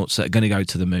astronauts that are going to go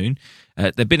to the moon,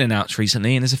 they've been announced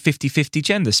recently, and there's a 50-50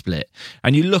 gender split.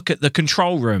 And you look at the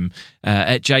control room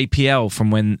at JPL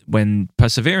from when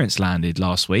Perseverance landed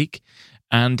last week,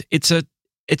 and it's a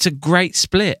great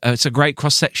split. It's a great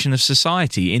cross-section of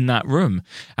society in that room.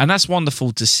 And that's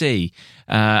wonderful to see.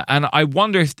 And I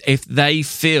wonder if they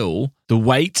feel the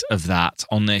weight of that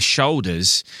on their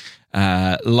shoulders,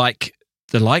 like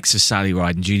the likes of Sally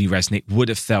Ride and Judy Resnick would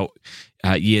have felt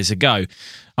years ago.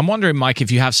 I'm wondering, Mike,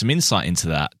 if you have some insight into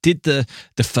that. Did the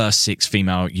first 6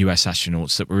 female US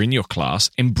astronauts that were in your class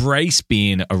embrace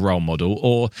being a role model,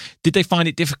 or did they find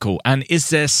it difficult? And is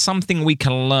there something we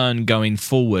can learn going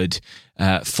forward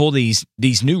for these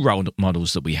new role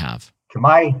models that we have? To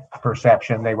my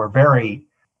perception, they were very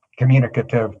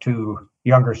communicative to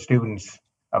younger students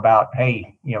about,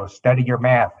 hey, study your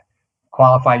math,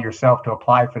 qualify yourself to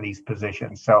apply for these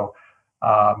positions. So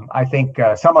I think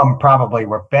some of them probably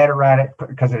were better at it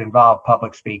because it involved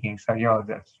public speaking. So,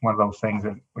 that's one of those things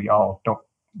that we all don't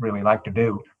really like to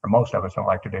do, or most of us don't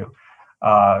like to do.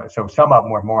 So some of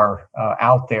them were more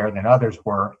out there than others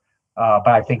were. But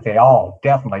I think they all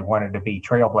definitely wanted to be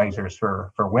trailblazers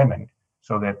for women,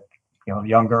 so that,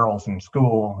 young girls in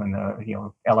school and,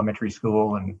 elementary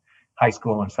school and high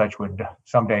school and such would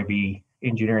someday be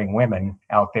engineering women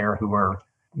out there who are,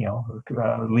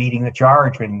 leading the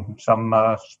charge in some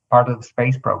part of the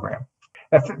space program.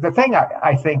 The thing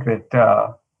I think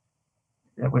that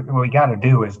what we got to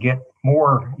do is get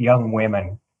more young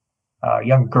women,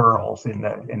 young girls in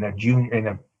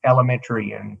the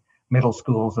elementary and middle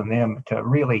schools and them to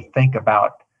really think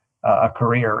about a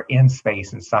career in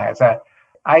space and science.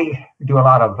 I do a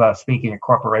lot of speaking at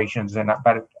corporations,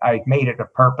 but I made it a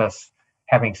purpose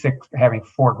having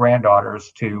 4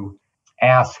 granddaughters, to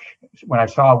ask, when I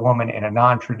saw a woman in a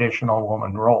non-traditional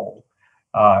woman role,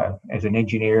 as an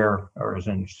engineer or as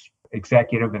an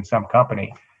executive in some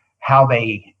company, how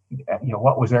they,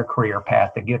 what was their career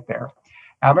path to get there.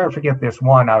 I'll never forget this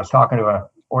one. I was talking to a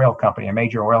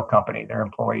major oil company, their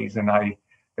employees, and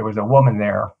there was a woman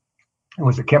there who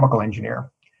was a chemical engineer,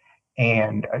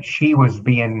 and she was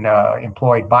being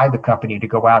employed by the company to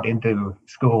go out into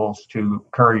schools to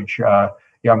encourage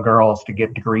young girls to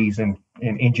get degrees in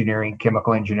engineering,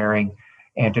 chemical engineering,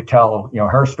 and to tell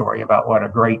her story about what a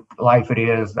great life it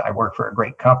is. I work for a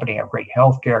great company, I have great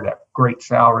health care, got great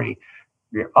salary,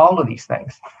 all of these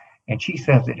things. And she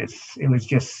says it was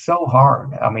just so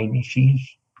hard. I mean, she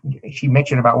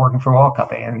mentioned about working for an oil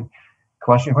company, and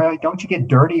question, well, don't you get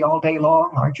dirty all day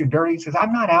long? Aren't you dirty? He says,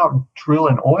 I'm not out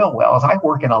drilling oil wells. I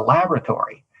work in a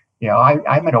laboratory.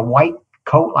 I'm in a white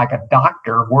coat like a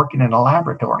doctor working in a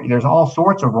laboratory. There's all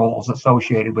sorts of roles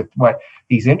associated with what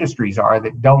these industries are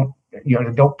that don't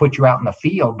put you out in the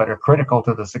field, but are critical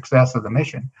to the success of the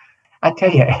mission. I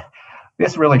tell you,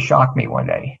 this really shocked me one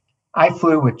day. I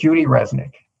flew with Judy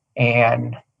Resnick,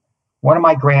 and one of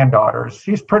my granddaughters, she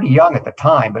was pretty young at the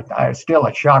time, but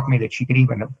it shocked me that she could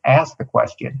even ask the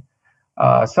question.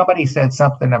 Somebody said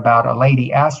something about a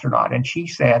lady astronaut, and she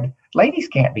said, ladies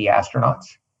can't be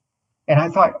astronauts. And I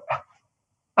thought,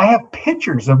 I have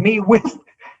pictures of me with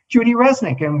Judy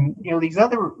Resnick and these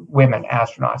other women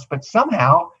astronauts, but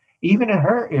somehow, even in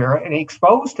her era and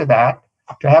exposed to that,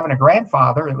 to having a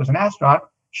grandfather that was an astronaut,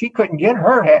 she couldn't get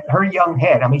her young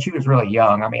head. I mean, she was really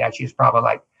young. I mean, she was probably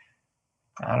like,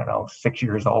 I don't know, 6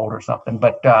 years old or something,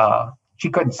 but she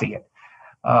couldn't see it.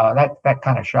 That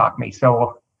kind of shocked me.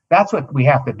 So that's what we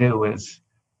have to do is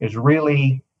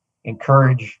really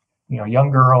encourage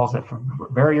young girls from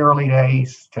very early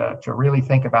days to really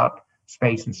think about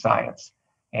space and science.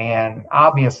 And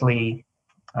obviously,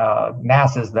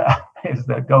 NASA is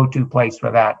the go-to place for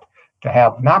that, to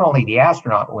have not only the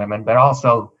astronaut women, but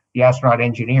also the astronaut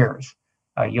engineers.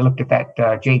 You looked at that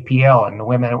JPL and the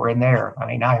women that were in there. I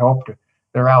mean, I hope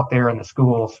they're out there in the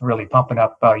schools really pumping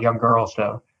up young girls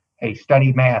to, hey,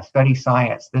 study math, study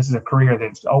science. This is a career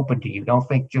that's open to you. Don't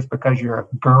think just because you're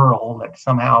a girl that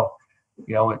somehow,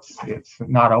 it's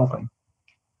not open.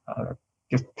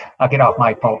 I'll get off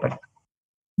my pulpit.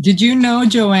 Did you know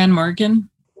Joanne Morgan?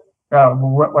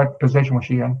 What position was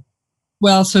she in?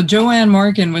 Well, so Joanne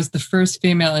Morgan was the first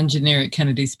female engineer at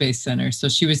Kennedy Space Center. So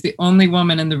she was the only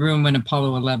woman in the room when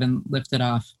Apollo 11 lifted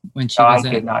off. When she was I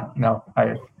did not know.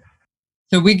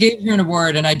 So we gave her an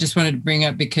award, and I just wanted to bring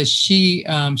up because she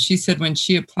said when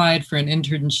she applied for an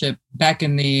internship back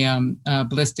in the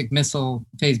ballistic missile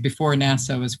phase before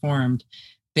NASA was formed,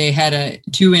 they had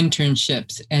 2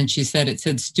 internships, and she said it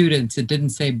said students, it didn't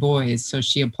say boys. So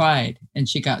she applied and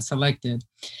she got selected.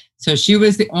 So she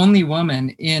was the only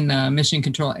woman in mission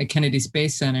control at Kennedy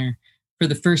Space Center for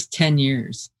the first 10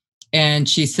 years. And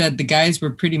she said the guys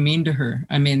were pretty mean to her.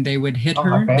 I mean, they would hit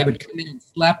her. They would come in and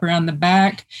slap her on the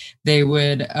back. They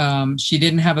would, she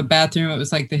didn't have a bathroom. It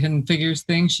was like the Hidden Figures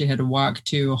thing. She had to walk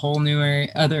to a whole new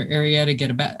other area to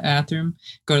get a bathroom,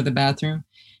 go to the bathroom.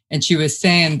 And she was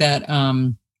saying that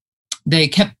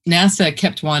NASA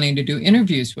kept wanting to do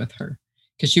interviews with her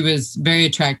because she was very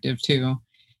attractive too.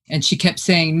 And she kept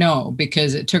saying no,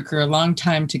 because it took her a long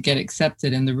time to get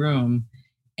accepted in the room.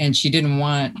 And she didn't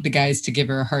want the guys to give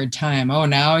her a hard time. Oh,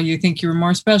 now you think you're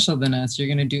more special than us. You're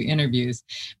going to do interviews.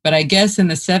 But I guess in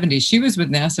the 70s, she was with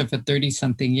NASA for 30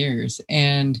 something years.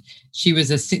 And she was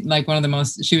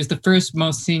she was the first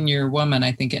most senior woman,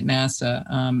 I think, at NASA,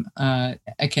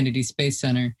 at Kennedy Space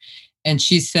Center. And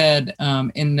she said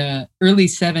in the early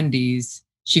 70s,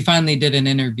 she finally did an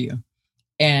interview.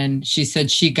 And she said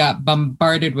she got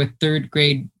bombarded with 3rd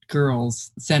grade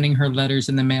girls sending her letters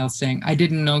in the mail saying, I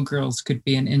didn't know girls could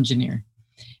be an engineer.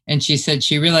 And she said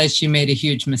she realized she made a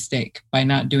huge mistake by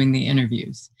not doing the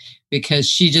interviews, because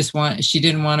she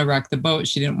didn't want to rock the boat.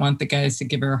 She didn't want the guys to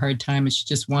give her a hard time, and she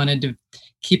just wanted to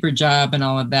keep her job and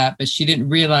all of that. But she didn't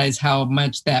realize how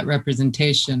much that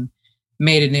representation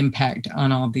made an impact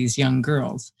on all these young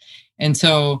girls. And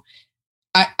so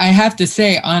I have to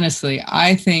say, honestly,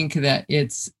 I think that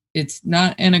it's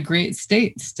not in a great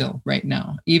state still right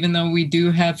now, even though we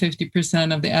do have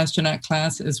 50% of the astronaut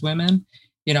class as women.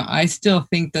 I still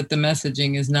think that the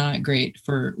messaging is not great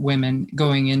for women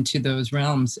going into those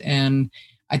realms. And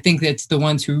I think that's the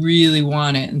ones who really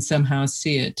want it and somehow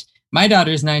see it. My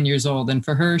daughter's 9 years old, and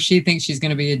for her, she thinks she's going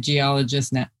to be a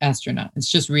geologist and astronaut.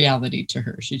 It's just reality to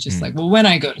her. She's just like, well, when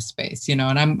I go to space, and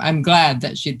I'm glad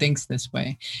that she thinks this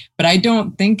way, but I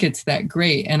don't think it's that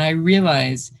great. And I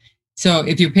realize So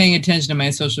if you're paying attention to my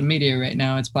social media right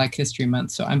now, it's Black History Month.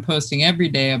 So I'm posting every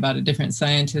day about a different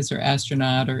scientist or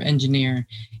astronaut or engineer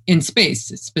in space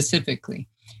specifically.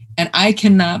 And I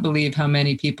cannot believe how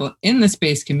many people in the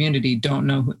space community don't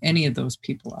know who any of those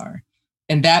people are.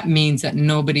 And that means that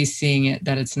nobody's seeing it,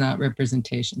 that it's not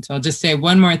representation. So I'll just say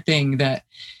one more thing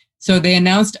so they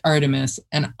announced Artemis,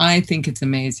 and I think it's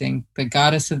amazing. The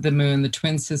goddess of the moon, the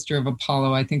twin sister of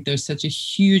Apollo. I think there's such a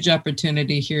huge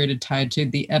opportunity here to tie to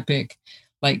the epic,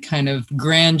 like kind of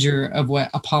grandeur of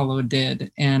what Apollo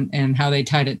did and how they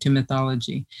tied it to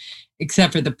mythology.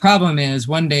 Except for the problem is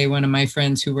one day, one of my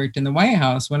friends who worked in the White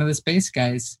House, one of the space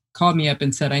guys, called me up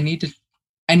and said, I need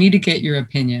to get your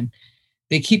opinion.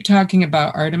 They keep talking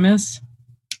about Artemis,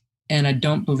 and I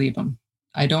don't believe them.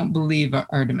 I don't believe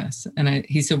Artemis. And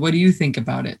he said, what do you think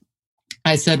about it?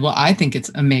 I said, well, I think it's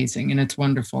amazing and it's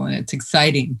wonderful and it's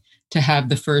exciting to have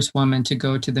the first woman to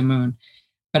go to the moon.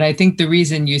 But I think the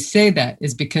reason you say that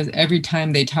is because every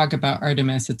time they talk about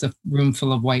Artemis, it's a room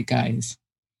full of white guys.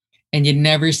 And you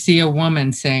never see a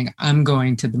woman saying, I'm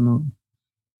going to the moon.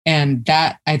 And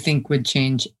that, I think, would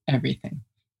change everything.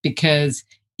 Because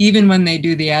even when they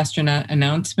do the astronaut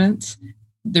announcements,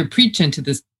 they're preaching to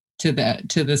the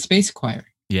space choir.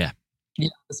 Yeah. The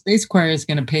space choir is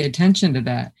going to pay attention to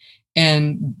that.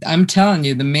 And I'm telling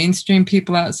you, the mainstream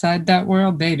people outside that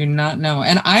world, they do not know.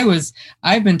 And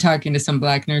I've been talking to some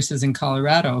Black nurses in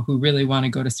Colorado who really want to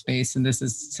go to space. And this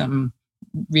is something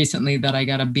recently that I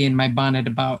got to be in my bonnet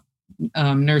about,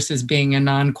 nurses being a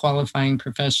non-qualifying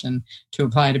profession to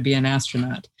apply to be an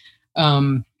astronaut,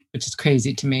 which is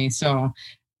crazy to me. So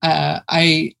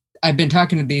I've been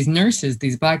talking to these nurses,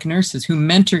 these Black nurses who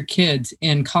mentor kids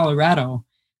in Colorado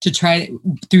to try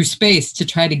through space to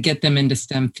try to get them into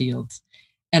STEM fields.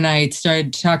 And I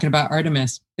started talking about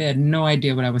Artemis. They had no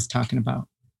idea what I was talking about.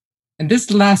 And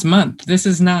this last month, this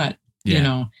is not,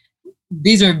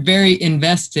 these are very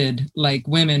invested, like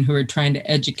women who are trying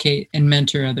to educate and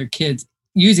mentor other kids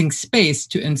using space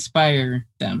to inspire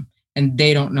them. And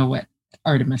they don't know what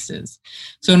Artemis is.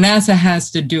 So NASA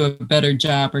has to do a better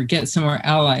job or get some more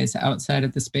allies outside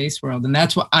of the space world. And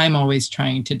that's what I'm always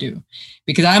trying to do,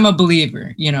 because I'm a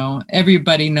believer.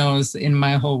 Everybody knows in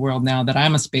my whole world now that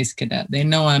I'm a space cadet. They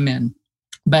know I'm in,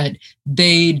 but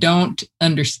they don't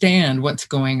understand what's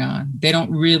going on. They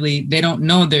don't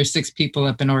know there's 6 people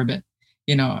up in orbit,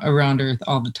 around Earth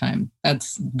all the time.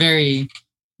 That's very,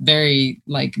 very,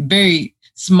 very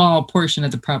small portion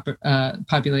of the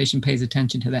population pays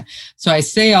attention to that. So I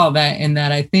say all that in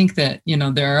that I think that,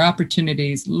 there are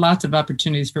opportunities, lots of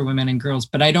opportunities for women and girls,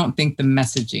 but I don't think the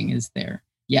messaging is there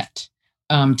yet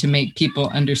to make people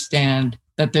understand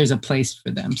that there's a place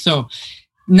for them. So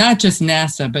not just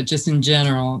NASA, but just in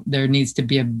general, there needs to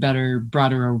be a better,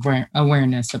 broader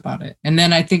awareness about it. And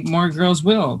then I think more girls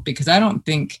will, because I don't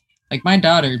think, like my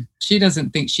daughter, she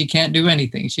doesn't think she can't do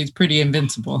anything. She's pretty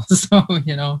invincible. So,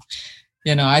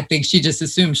 I think she just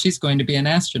assumes she's going to be an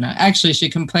astronaut. Actually, she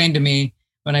complained to me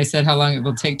when I said how long it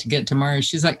will take to get to Mars.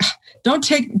 She's like,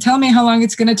 tell me how long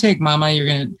it's going to take,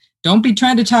 Mama. Don't be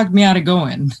trying to talk me out of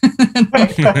going.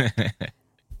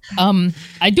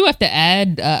 I do have to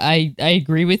add, I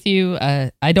agree with you.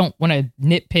 I don't want to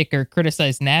nitpick or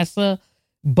criticize NASA,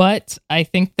 but I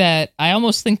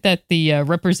almost think that the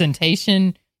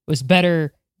representation was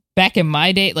better back in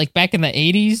my day, like back in the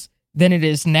 80s, than it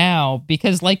is now,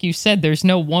 because like you said, there's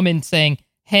no woman saying,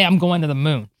 hey, I'm going to the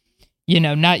moon,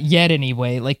 not yet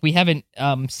anyway. Like we haven't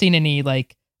seen any,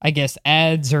 like, I guess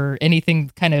ads or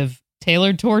anything kind of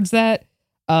tailored towards that.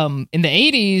 In the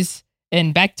 80s,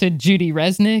 and back to Judy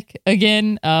Resnick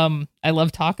again, I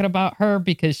love talking about her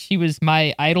because she was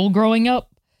my idol growing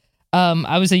up.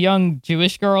 I was a young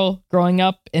Jewish girl growing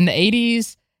up in the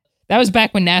 80s. That was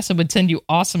back when NASA would send you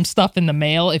awesome stuff in the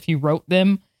mail if you wrote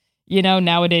them.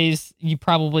 Nowadays you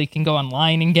probably can go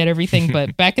online and get everything,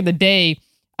 but back in the day,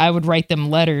 I would write them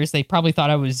letters. They probably thought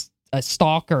I was a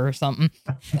stalker or something.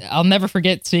 I'll never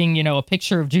forget seeing, a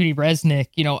picture of Judy Resnick,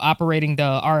 operating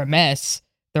the RMS,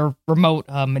 the remote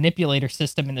manipulator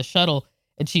system in the shuttle.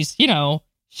 And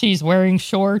she's wearing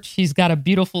shorts. She's got a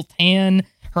beautiful tan.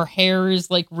 Her hair is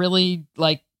like really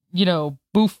like,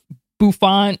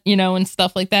 bouffant, and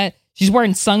stuff like that. She's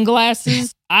wearing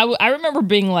sunglasses. I remember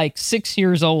being like 6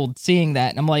 years old seeing that.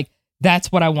 And I'm like,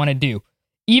 that's what I want to do.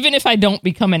 Even if I don't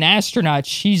become an astronaut,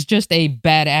 she's just a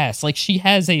badass. Like she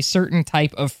has a certain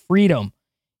type of freedom,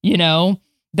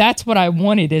 that's what I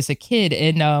wanted as a kid.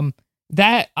 And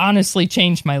that honestly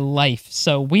changed my life.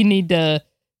 So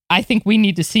I think we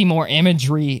need to see more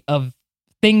imagery of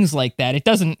things like that. It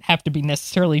doesn't have to be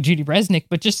necessarily Judy Resnick,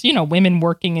 but just, women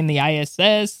working in the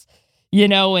ISS,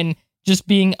 and just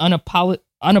being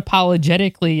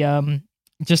unapologetically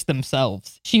just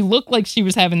themselves. She looked like she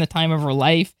was having the time of her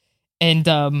life. And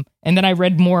then I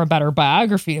read more about her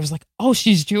biography. I was like, oh,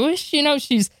 she's Jewish? You know,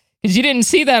 because you didn't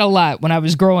see that a lot when I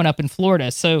was growing up in Florida.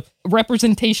 So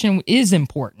representation is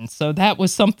important. So that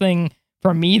was something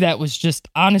for me that was just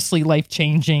honestly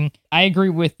life-changing. I agree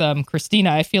with Christina.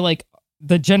 I feel like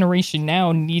the generation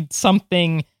now needs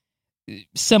something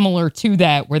similar to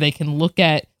that, where they can look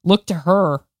to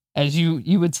her, as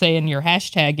you would say in your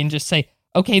hashtag, and just say,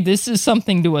 okay, this is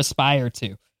something to aspire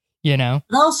to, you know?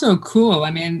 But also cool.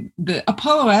 I mean, the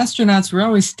Apollo astronauts were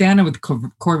always standing with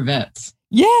Corvettes.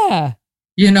 Yeah.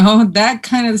 You know, that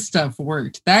kind of stuff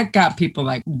worked. That got people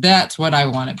like, that's what I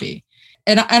want to be.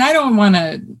 And I don't want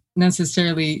to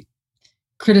necessarily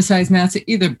criticize NASA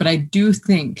either, but I do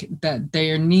think that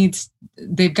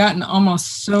they've gotten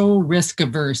almost so risk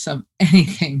averse of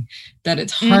anything that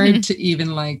it's hard to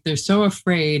even, like, they're so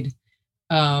afraid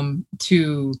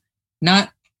to not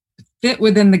fit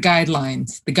within the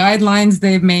guidelines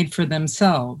they've made for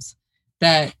themselves,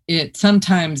 that it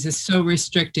sometimes is so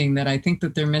restricting that I think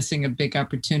that they're missing a big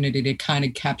opportunity to kind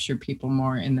of capture people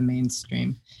more in the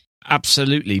mainstream.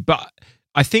 Absolutely. But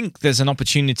I think there's an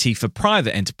opportunity for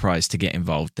private enterprise to get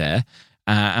involved there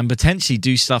and potentially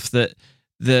do stuff that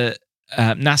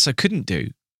NASA couldn't do.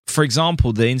 For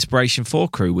example, the Inspiration 4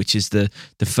 crew, which is the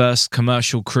first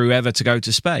commercial crew ever to go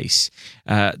to space.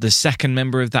 The second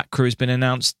member of that crew has been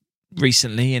announced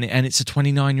recently, and it's a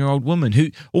 29-year-old woman who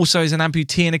also is an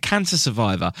amputee and a cancer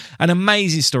survivor. An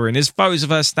amazing story, and there's photos of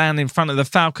her standing in front of the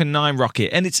Falcon 9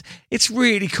 rocket, and it's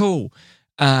really cool.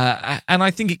 And I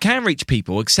think it can reach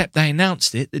people, except they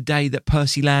announced it the day that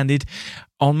Percy landed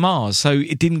on Mars, so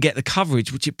it didn't get the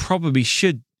coverage which it probably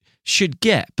should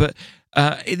get. But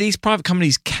these private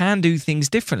companies can do things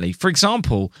differently. For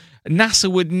example,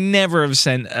 NASA would never have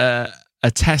sent a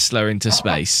Tesla into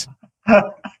space.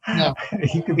 No.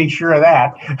 You can be sure of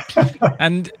that.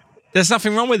 And there's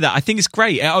nothing wrong with that. I think it's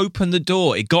great. It opened the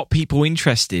door. It got people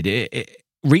interested. It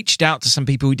reached out to some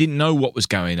people who didn't know what was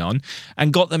going on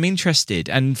and got them interested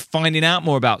and finding out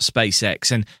more about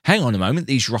SpaceX. And hang on a moment,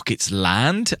 these rockets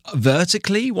land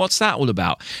vertically? What's that all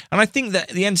about? And I think that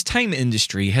the entertainment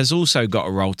industry has also got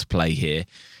a role to play here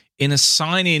in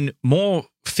assigning more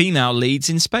female leads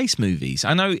in space movies.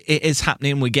 I know it is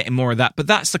happening, we're getting more of that, but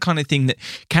that's the kind of thing that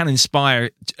can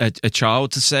inspire a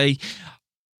child to say,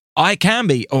 I can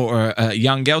be, or a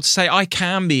young girl to say, I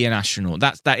can be an astronaut.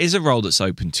 That is a role that's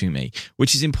open to me,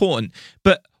 which is important.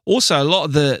 But also a lot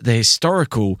of the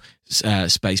historical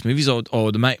space movies or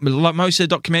most of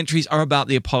the documentaries are about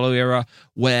the Apollo era,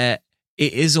 where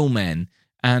it is all men.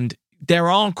 And there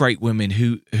are great women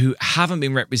who haven't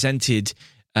been represented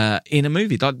in a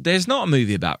movie. There's not a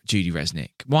movie about Judy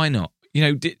Resnick. Why not? You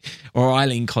know, or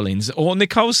Eileen Collins or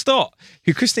Nicole Stott,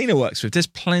 who Christina works with. There's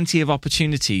plenty of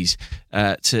opportunities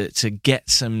to get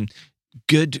some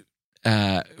good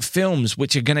films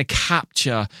which are going to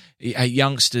capture a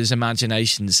youngster's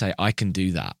imagination to say, I can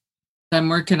do that. I'm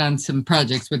working on some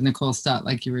projects with Nicole Stott,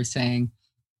 like you were saying.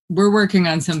 We're working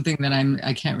on something that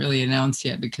I can't really announce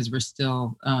yet because we're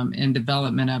still in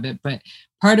development of it. But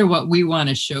part of what we want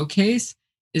to showcase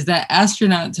is that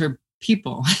astronauts are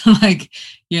people, like,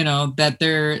 you know, that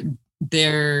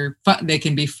they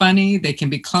can be funny, they can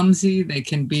be clumsy, they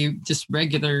can be just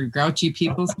regular grouchy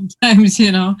people sometimes,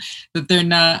 you know, that they're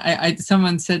not.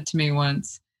 Someone said to me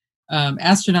once,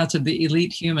 astronauts are the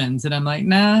elite humans, and I'm like,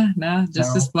 nah,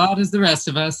 just as flawed as the rest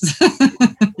of us.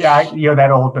 Yeah, you're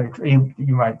that old, but you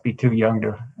might be too young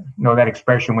to know that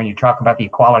expression when you talk about the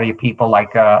equality of people,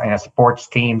 like in a sports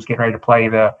teams getting ready to play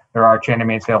their arch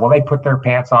enemy and say, well, they put their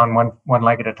pants on one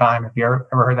leg at a time. Have you ever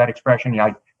heard that expression?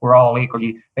 Yeah, we're all equal.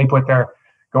 They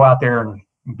go out there and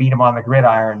beat them on the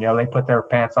gridiron. You know, they put their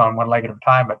pants on one leg at a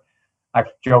time. But I've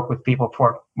joked with people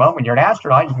before, well, when you're an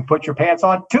astronaut, you can put your pants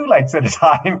on two legs at a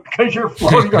time because you're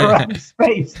floating around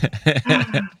space.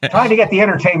 Trying to get the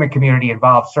entertainment community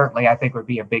involved, certainly, I think would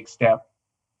be a big step.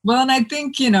 Well, and I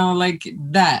think, you know, like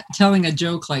that, telling a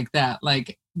joke like that,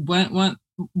 like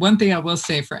one thing I will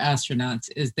say for astronauts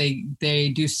is they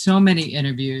do so many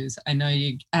interviews. I know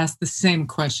you ask the same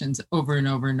questions over and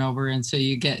over and over, and so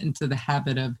you get into the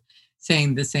habit of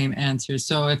saying the same answers.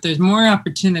 So if there's more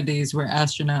opportunities where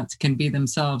astronauts can be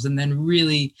themselves and then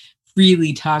really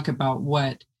freely talk about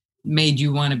what made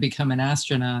you want to become an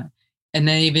astronaut, and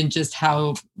then even just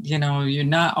how, you know, you're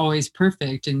not always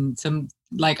perfect, and some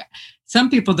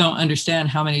people don't understand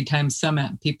how many times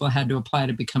some people had to apply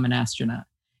to become an astronaut,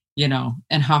 you know,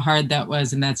 and how hard that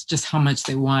was, and that's just how much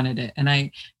they wanted it.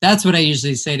 And that's what I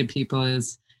usually say to people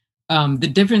is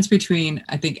the difference between,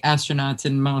 I think, astronauts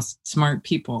and most smart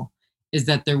people is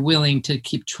that they're willing to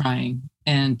keep trying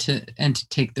and to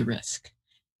take the risk.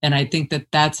 And I think that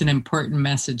that's an important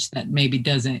message that maybe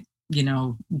doesn't,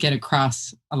 get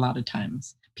across a lot of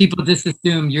times. People just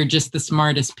assume you're just the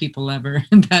smartest people ever.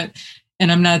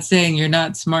 And I'm not saying you're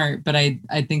not smart, but I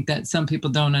think that some people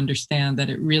don't understand that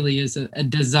it really is a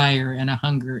desire and a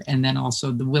hunger, and then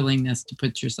also the willingness to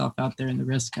put yourself out there and the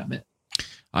risk of it.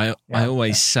 I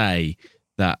always say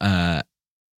that I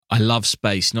love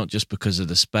space, not just because of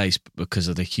the space, but because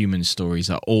of the human stories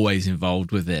that are always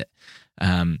involved with it.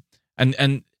 And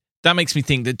that makes me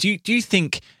think that do you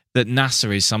think that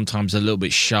NASA is sometimes a little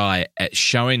bit shy at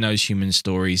showing those human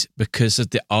stories because of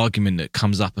the argument that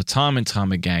comes up time and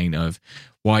time again of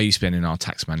why are you spending our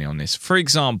tax money on this? For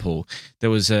example, there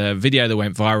was a video that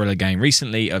went viral again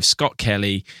recently of Scott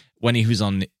Kelly when he was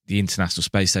on the International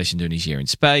Space Station doing his year in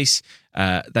space.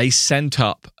 They sent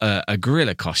up a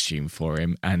gorilla costume for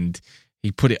him, and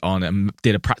he put it on and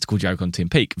did a practical joke on Tim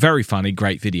Peake. Very funny,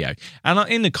 great video. And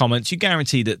in the comments, you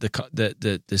guarantee that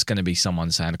there's going to be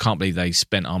someone saying, I can't believe they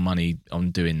spent our money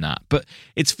on doing that. But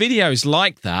it's videos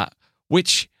like that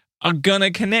which are going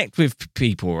to connect with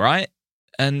people, right?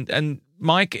 And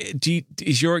Mike,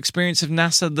 is your experience of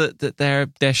NASA that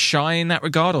they're shy in that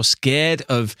regard, or scared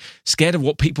of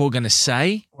what people are going to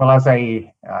say? Well, as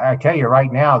I tell you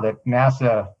right now that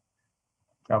NASA,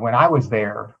 when I was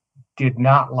there, did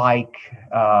not like,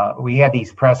 we had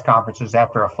these press conferences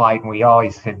after a flight, and we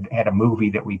always had a movie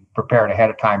that we prepared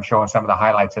ahead of time showing some of the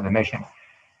highlights of the mission.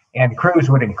 And crews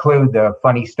would include the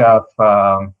funny stuff,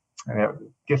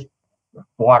 just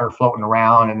water floating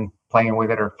around and playing with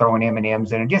it, or throwing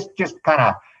M&Ms in, and just kind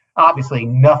of obviously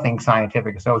nothing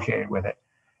scientific associated with it.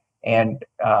 And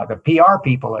the PR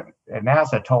people at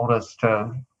NASA told us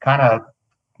to kind of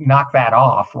knock that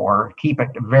off, or keep it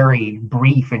very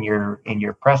brief in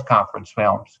your press conference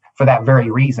films for that very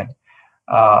reason.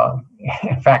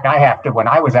 In fact, when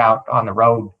I was out on the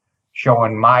road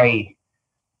showing my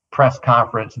press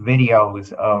conference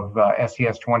videos of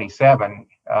STS-27,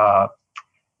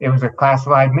 it was a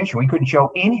classified mission. We couldn't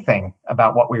show anything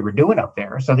about what we were doing up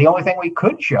there. So the only thing we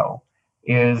could show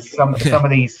is some of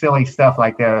these silly stuff,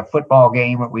 like the football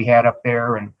game that we had up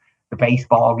there, and the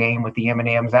baseball game with the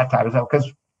M&Ms, that type of stuff,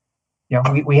 because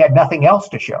we had nothing else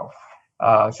to show.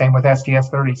 Same with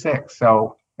STS-36.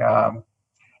 So, at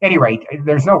any rate,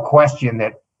 there's no question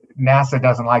that NASA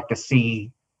doesn't like to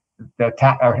see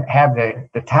have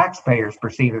the taxpayers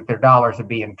perceive that their dollars are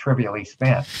being trivially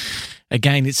spent.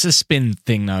 Again, it's a spin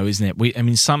thing, though, isn't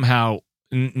it? Somehow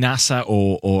NASA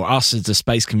or us as the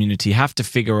space community have to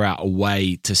figure out a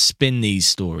way to spin these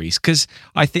stories, because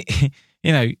I think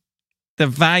the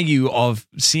value of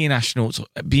seeing astronauts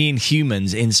being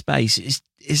humans in space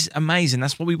is amazing.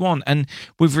 That's what we want. And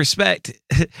with respect,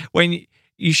 when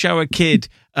you show a kid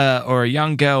or a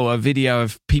young girl a video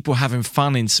of people having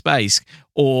fun in space,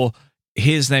 or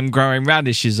here's them growing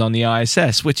radishes on the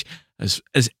ISS, which as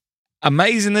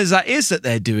amazing as that is that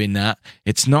they're doing that,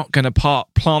 it's not going to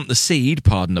plant the seed,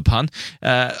 pardon the pun,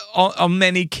 on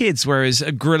many kids, whereas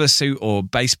a gorilla suit or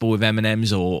baseball with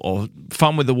M&Ms or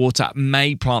fun with the water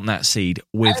may plant that seed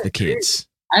with the kids.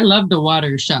 I love the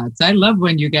water shots. I love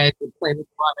when you guys play with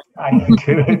water. I do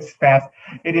too. It's fast.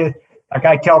 It is. Like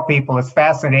I tell people, it's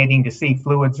fascinating to see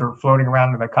fluids are floating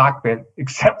around in the cockpit,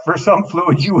 except for some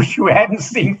fluids you wish you hadn't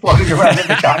seen floating around in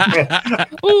the cockpit.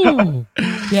 Ooh,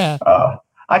 yeah.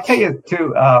 I tell you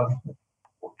too,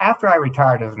 after I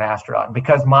retired as an astronaut,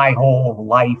 because my whole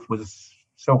life was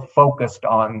so focused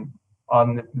on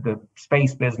the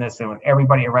space business, and when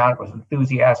everybody around it was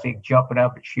enthusiastic, jumping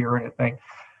up and cheering and things,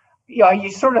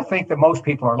 you sort of think that most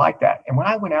people are like that. And when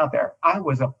I went out there, I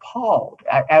was appalled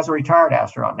as a retired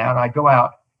astronaut now, and I'd go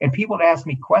out and people would ask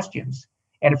me questions.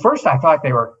 And at first I thought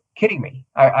they were kidding me.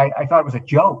 I thought it was a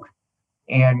joke.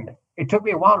 And it took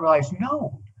me a while to realize,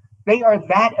 no, they are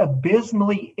that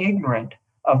abysmally ignorant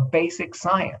of basic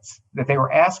science that they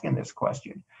were asking this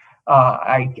question.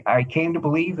 I came to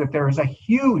believe that there is a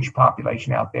huge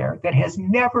population out there that has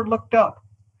never looked up.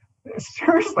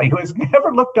 Seriously, who has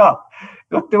never looked up,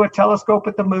 looked through a telescope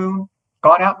at the moon,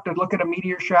 gone out to look at a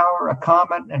meteor shower, a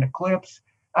comet, an eclipse.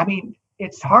 I mean,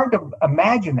 it's hard to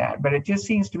imagine that, but it just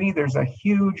seems to me there's a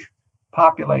huge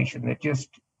population that just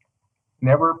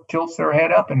never tilts their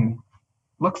head up and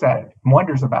looks at it and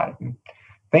wonders about it and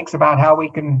thinks about how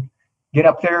we can get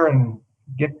up there and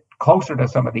get closer to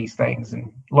some of these things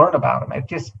and learn about them. It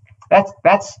just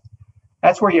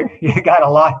that's where you got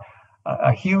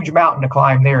a huge mountain to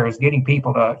climb. There is getting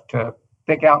people to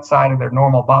think outside of their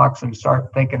normal box and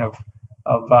start thinking of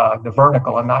the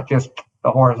vertical and not just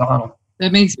the horizontal.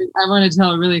 That makes me, I want to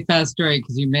tell a really fast story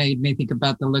because you made me think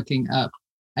about the looking up.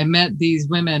 I met these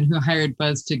women who hired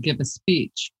Buzz to give a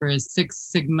speech for his Six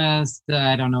Sigma,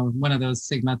 I don't know, one of those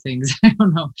Sigma things. I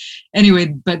don't know. Anyway,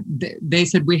 but they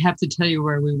said, we have to tell you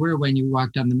where we were when you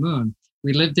walked on the moon.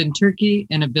 We lived in Turkey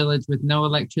in a village with no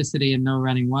electricity and no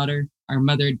running water. Our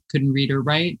mother couldn't read or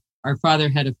write. Our father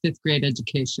had a 5th grade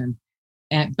education.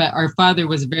 But our father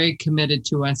was very committed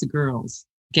to us girls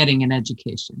getting an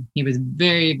education. He was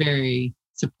very, very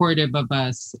supportive of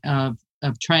us, of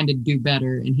trying to do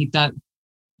better. And he thought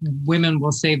women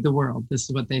will save the world. This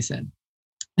is what they said.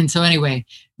 And so anyway,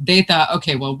 they thought,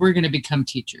 okay, well, we're going to become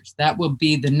teachers. That will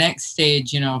be the next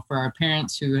stage, for our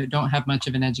parents who don't have much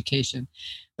of an education.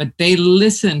 But they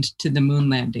listened to the moon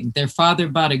landing. Their father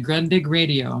bought a Grundig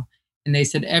radio, and they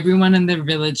said everyone in their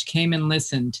village came and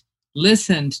listened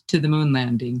to the moon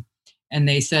landing. And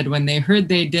they said when they heard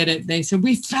they did it, they said,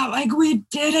 we felt like we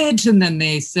did it. And then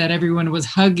they said everyone was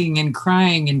hugging and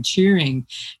crying and cheering.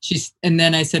 And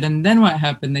then I said, and then what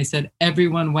happened? They said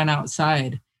everyone went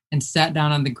outside and sat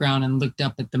down on the ground and looked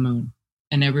up at the moon.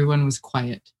 And everyone was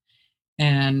quiet.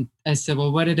 And I said,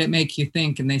 well, what did it make you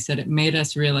think? And they said, it made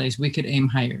us realize we could aim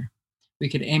higher. We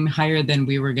could aim higher than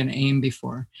we were going to aim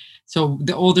before. So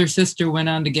the older sister went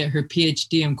on to get her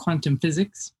PhD in quantum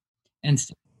physics and as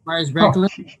far as regular.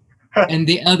 And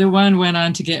the other one went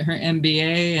on to get her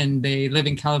MBA, and they live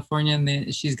in California,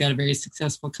 and she's got a very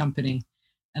successful company.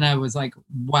 And I was like,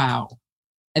 wow.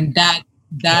 And that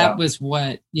was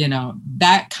what,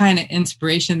 that kind of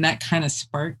inspiration, that kind of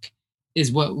spark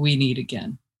is what we need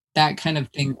again. That kind of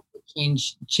thing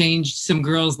changed some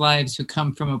girls' lives who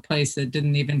come from a place that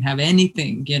didn't even have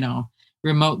anything,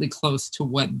 remotely close to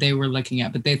what they were looking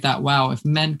at. But they thought, wow, if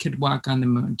men could walk on the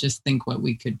moon, just think what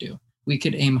we could do. We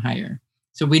could aim higher.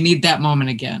 So we need that moment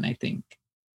again, I think.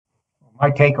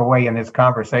 My takeaway in this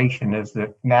conversation is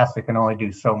that NASA can only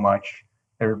do so much.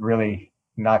 They're really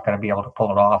not going to be able to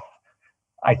pull it off.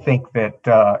 I think that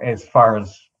as far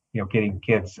as getting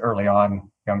kids early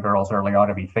on, young girls early on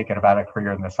to be thinking about a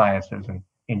career in the sciences and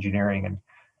engineering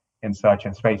and such,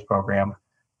 and space program.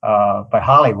 But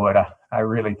Hollywood, I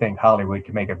really think Hollywood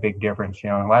can make a big difference.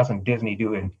 Wasn't Disney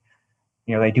doing,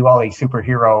 they do all these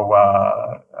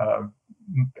superhero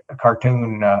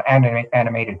cartoon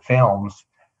animated films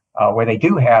where they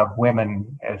do have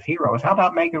women as heroes. How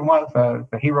about making one of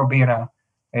the hero being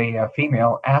a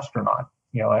female astronaut,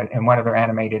 in one of their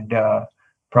animated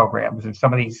programs, and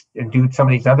do some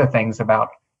of these other things about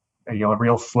a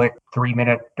real slick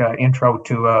 3-minute intro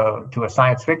to a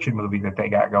science fiction movie that they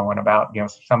got going about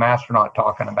some astronaut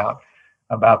talking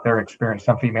about their experience,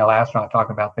 some female astronaut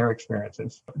talking about their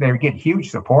experiences. They would get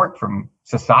huge support from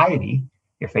society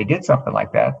if they did something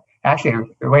like that. Actually,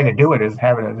 the way to do it is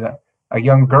have it as a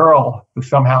young girl who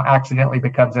somehow accidentally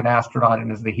becomes an astronaut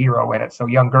and is the hero in it. So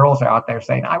young girls are out there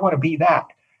saying, I want to be that,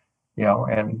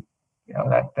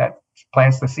 that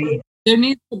plants the seed. There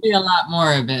needs to be a lot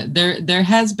more of it. There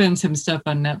has been some stuff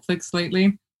on Netflix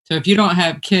lately. So if you don't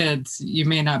have kids, you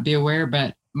may not be aware,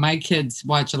 but my kids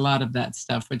watch a lot of that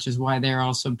stuff, which is why they're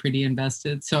also pretty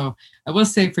invested. So I will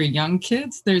say for young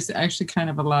kids, there's actually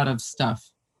kind of a lot of stuff.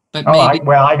 But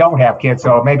I don't have kids,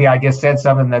 so maybe I just said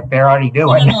something that they're already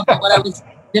doing. No, but what I was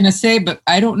going to say, but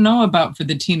I don't know about for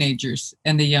the teenagers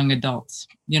and the young adults.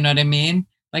 You know what I mean?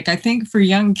 Like, I think for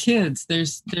young kids,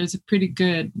 there's a pretty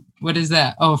good, what is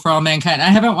that? Oh, For All Mankind. I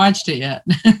haven't watched it yet.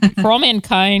 For All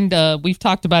Mankind, we've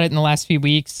talked about it in the last few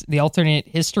weeks, the alternate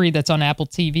history that's on Apple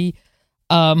TV.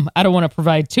 I don't want to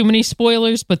provide too many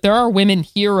spoilers, but there are women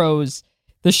heroes.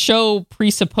 The show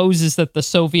presupposes that the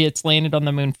Soviets landed on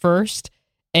the moon first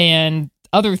and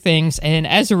other things. And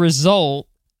as a result,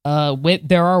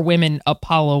 there are women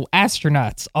Apollo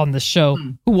astronauts on the show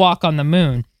who walk on the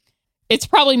moon. It's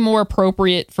probably more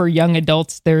appropriate for young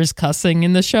adults. There's cussing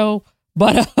in the show,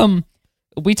 but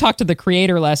we talked to the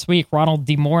creator last week, Ronald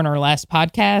D. Moore, in our last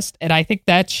podcast, and I think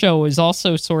that show is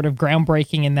also sort of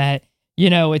groundbreaking in that,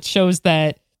 it shows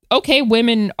that, okay,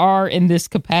 women are in this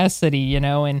capacity,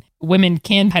 and women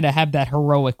can kind of have that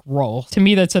heroic role. To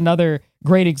me, that's another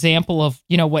great example of,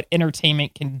 what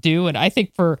entertainment can do. And I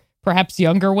think for perhaps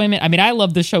younger women, I mean, I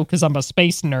love the show because I'm a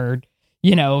space nerd,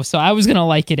 so I was going to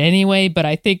like it anyway, but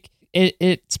I think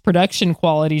its production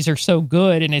qualities are so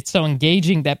good and it's so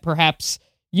engaging that perhaps,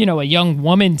 a young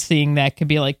woman seeing that could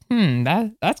be like,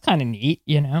 that's kind of neat,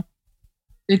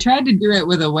 They tried to do it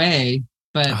with Away,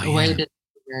 but Away didn't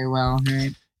do very well,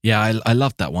 right? Yeah, I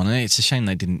loved that one. It's a shame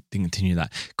they didn't continue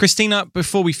that. Christina,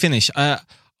 before we finish,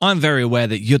 I'm very aware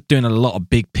that you're doing a lot of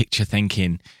big picture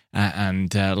thinking,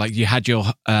 and like you had your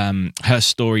Her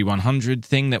Story 100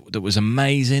 thing that was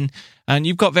amazing, and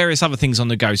you've got various other things on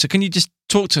the go. So can you just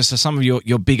talk to us of some of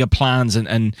your bigger plans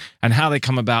and how they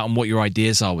come about and what your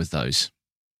ideas are with those?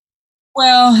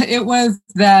 Well, it was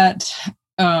that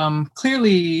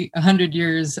clearly 100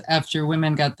 years after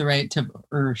women got the right to,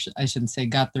 or I shouldn't say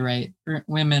got the right,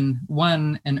 women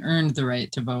won and earned the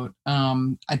right to vote.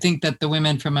 I think that the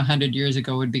women from 100 years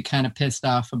ago would be kind of pissed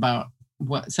off about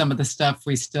what some of the stuff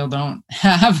we still don't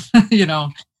have,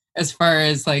 as far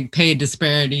as like pay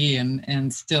disparity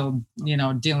and still,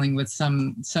 dealing with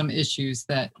some issues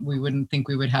that we wouldn't think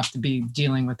we would have to be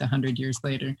dealing with 100 years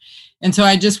later. And so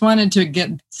I just wanted to get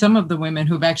some of the women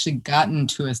who've actually gotten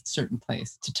to a certain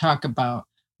place to talk about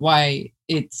why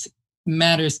it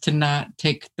matters to not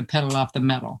take the pedal off the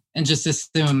metal and just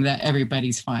assume that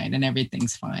everybody's fine and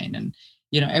everything's fine and,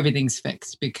 everything's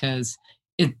fixed, because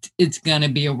it's going to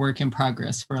be a work in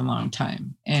progress for a long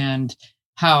time. And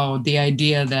how the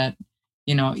idea that,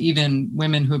 even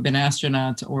women who have been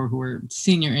astronauts or who are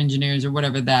senior engineers or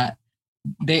whatever, that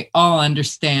they all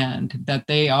understand that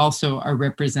they also are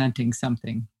representing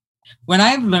something. When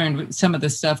I've learned some of the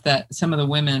stuff that some of the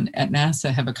women at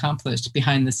NASA have accomplished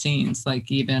behind the scenes, like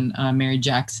even Mary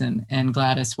Jackson and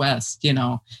Gladys West,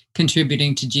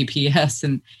 contributing to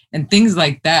GPS and things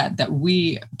like that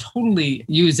we totally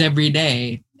use every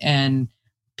day, and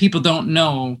people don't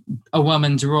know a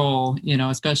woman's role,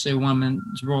 especially a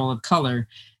woman's role of color.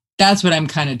 That's what I'm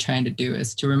kind of trying to do,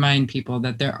 is to remind people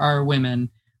that there are women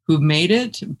who've made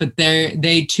it, but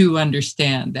they too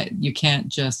understand that you can't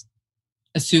just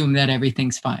assume that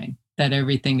everything's fine, that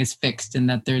everything is fixed, and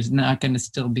that there's not going to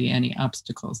still be any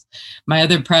obstacles. My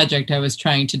other project I was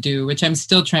trying to do, which I'm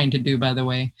still trying to do, by the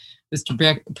way, was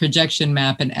to projection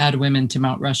map and add women to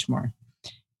Mount Rushmore.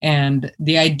 And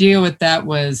the idea with that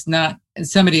was not,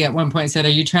 somebody at one point said, are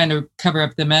you trying to cover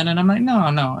up the men? And I'm like, no,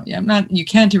 I'm not. You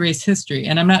can't erase history.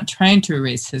 And I'm not trying to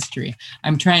erase history.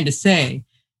 I'm trying to say,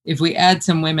 if we add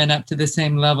some women up to the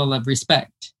same level of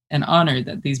respect and honor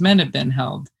that these men have been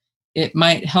held, it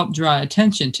might help draw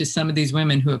attention to some of these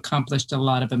women who accomplished a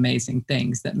lot of amazing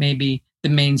things that maybe the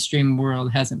mainstream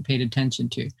world hasn't paid attention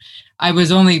to. I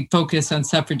was only focused on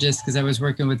suffragists because I was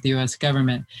working with the US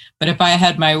government. But if I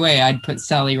had my way, I'd put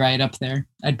Sally Ride up there.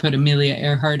 I'd put Amelia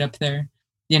Earhart up there.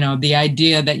 The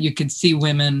idea that you could see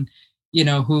women,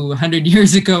 who 100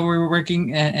 years ago were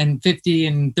working, and 50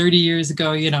 and 30 years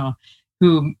ago,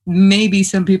 who maybe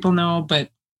some people know, but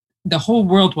the whole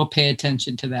world will pay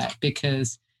attention to that,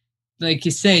 because like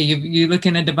you say, you look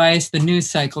in a device, the news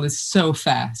cycle is so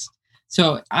fast.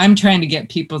 So I'm trying to get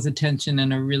people's attention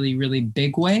in a really, really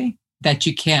big way that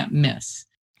you can't miss.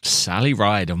 Sally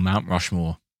Ride on Mount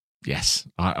Rushmore. Yes,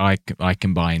 I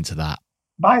can buy into that.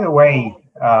 By the way,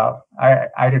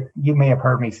 you may have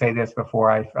heard me say this before.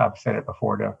 I've said it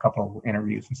before to a couple of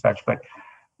interviews and such, but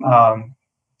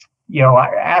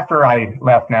after I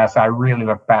left NASA, I really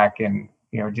looked back and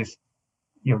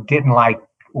didn't like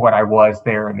what I was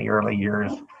there in the early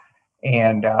years.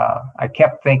 And I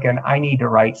kept thinking, I need to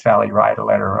write Sally Ride a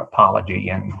letter of apology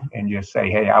and just say,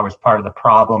 hey, I was part of the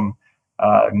problem.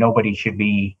 Nobody should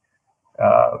be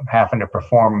having to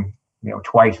perform,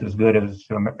 twice as good as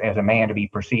a man to be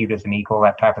perceived as an equal,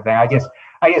 that type of thing. I just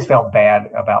felt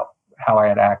bad about how I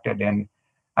had acted, and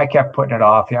I kept putting it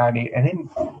off. And then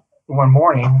one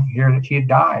morning, hear that she had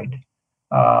died.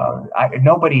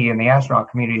 Nobody in the astronaut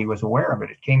community was aware of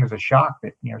it. It came as a shock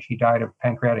that she died of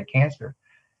pancreatic cancer.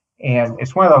 And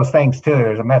it's one of those things too.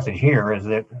 There's a message here: is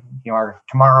that our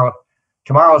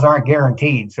tomorrows aren't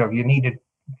guaranteed. So if you need to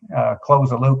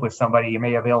close a loop with somebody you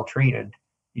may have ill-treated,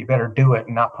 you better do it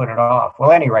and not put it off.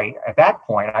 Well, anyway, at that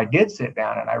point, I did sit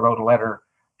down and I wrote a letter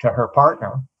to her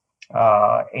partner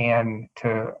and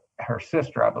to her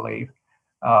sister, I believe,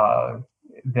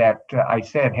 that I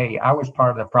said, hey, I was part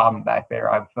of the problem back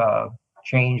there. I've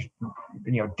changed,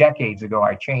 decades ago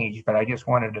I changed, but I just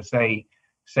wanted to say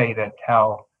that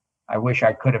how I wish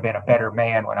I could have been a better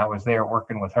man when I was there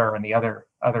working with her and the other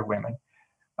women.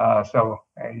 I'm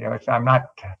not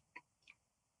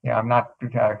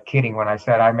kidding when I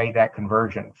said I made that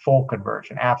conversion, full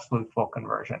conversion, absolute full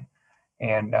conversion.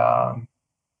 And, I'm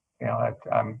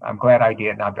glad I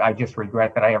did. And I just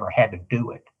regret that I ever had to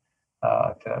do it,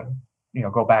 to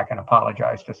go back and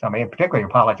apologize to somebody, and particularly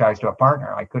apologize to a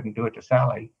partner. I couldn't do it to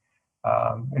Sally.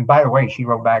 And by the way,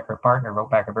 her partner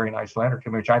wrote back a very nice letter to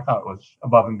me, which I thought was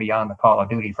above and beyond the call of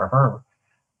duty for her.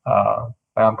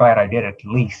 But I'm glad I did it, at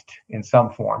least in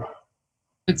some form.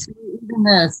 But even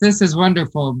this is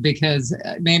wonderful, because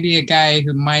maybe a guy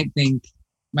who might be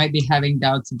having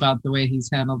doubts about the way he's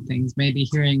handled things, maybe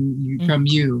hearing from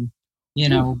you,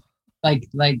 like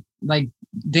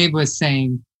Dave was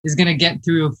saying, is going to get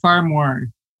through far more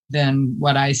than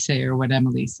what I say or what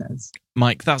Emily says.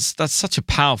 Mike, that's such a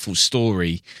powerful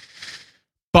story.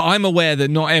 But I'm aware that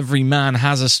not every man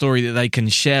has a story that they can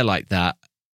share like that.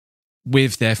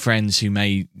 with their friends who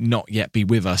may not yet be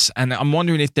with us. And I'm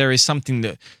wondering if there is something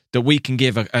that we can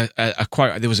give a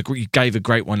quote. You gave a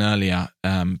great one earlier,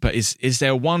 but is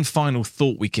there one final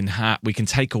thought we can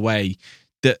take away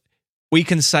that we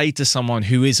can say to someone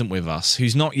who isn't with us,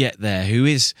 who's not yet there, who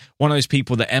is one of those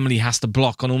people that Emily has to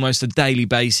block on almost a daily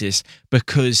basis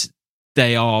because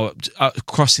they are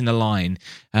crossing the line?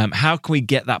 How can we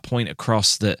get that point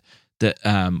across that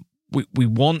we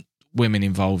want women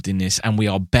involved in this, and we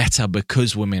are better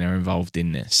because women are involved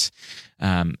in this?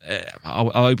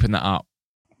 I'll open that up.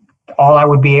 All I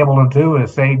would be able to do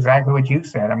is say exactly what you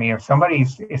said. I mean, if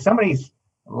somebody's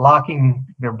locking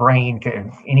their brain to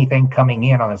anything coming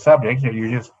in on the subject, you're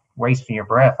just wasting your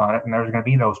breath on it, and there's going to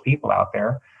be those people out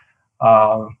there.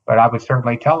 But I would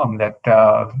certainly tell them that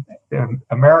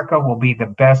America will be the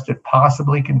best it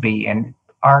possibly can be in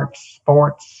arts,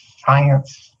 sports,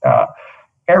 science,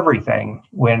 everything,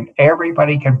 when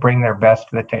everybody can bring their best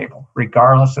to the table,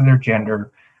 regardless of their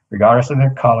gender, regardless of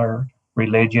their color,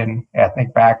 religion,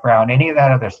 ethnic background, any of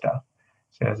that other stuff.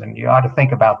 And you ought to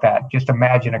think about that. Just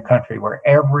imagine a country where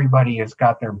everybody has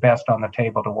got their best on the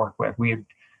table to work with. We'd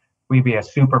be a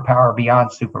superpower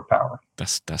beyond superpower.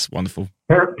 That's wonderful.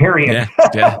 Period.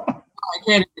 Yeah. I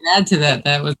can't even add to that.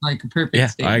 That was like a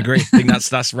perfect statement. I agree. I think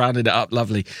that's rounded it up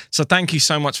lovely. So thank you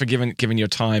so much for giving your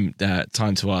time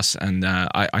to us, and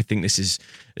I think this is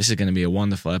going to be a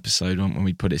wonderful episode when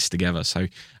we put this together. So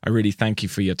I really thank you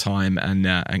for your time,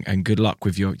 and good luck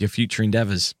with your future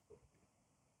endeavors.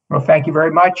 Well, thank you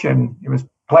very much, and it was a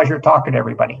pleasure talking to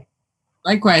everybody.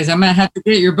 Likewise, I'm gonna have to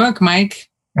get your book, Mike.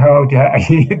 Oh,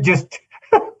 just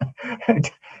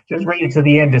read it to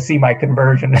the end to see my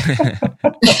conversion. When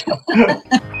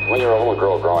you were a little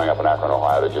girl growing up in Akron,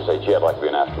 Ohio, did you say, gee, I'd like to be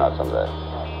an astronaut someday?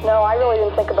 No, I really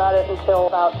didn't think about it until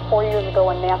about 4 years ago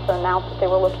when NASA announced that they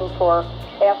were looking for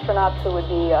astronauts who would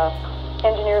be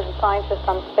engineers and scientists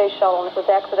on the space shuttle, and it was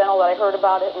accidental that I heard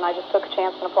about it, and I just took a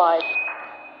chance and applied.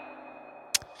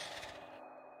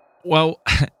 Well,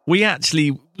 we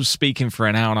actually were speaking for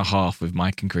an hour and a half with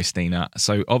Mike and Christina,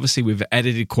 so obviously we've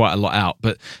edited quite a lot out,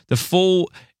 but the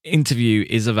full interview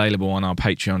is available on our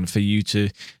Patreon for you to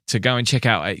go and check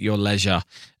out at your leisure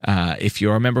if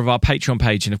you're a member of our Patreon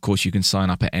page, and of course you can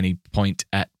sign up at any point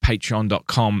at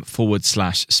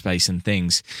patreon.com/space and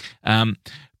things.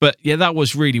 But yeah, that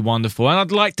was really wonderful. And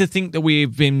I'd like to think that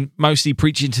we've been mostly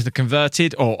preaching to the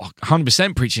converted, or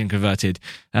 100% preaching converted.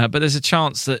 But there's a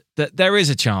chance that there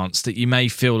is a chance that you may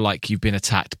feel like you've been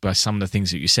attacked by some of the things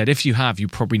that you said. If you have,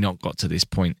 you've probably not got to this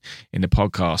point in the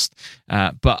podcast.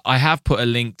 But I have put a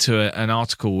link to an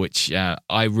article which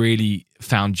I really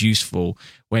found useful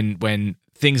when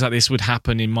things like this would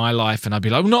happen in my life, and I'd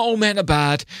be like, not all men are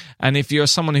bad. And if you're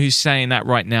someone who's saying that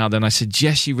right now, then I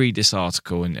suggest you read this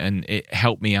article, and it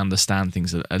helped me understand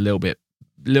things a little bit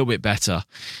better,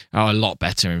 or a lot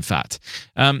better, in fact.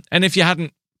 And if you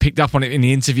hadn't picked up on it in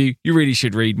the interview, you really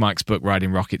should read Mike's book,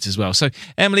 Riding Rockets, as well. So,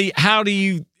 Emily,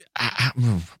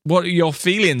 what are your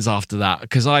feelings after that?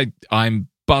 Because I'm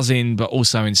buzzing, but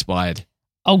also inspired.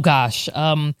 Oh, gosh.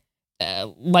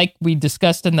 Like we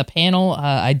discussed in the panel,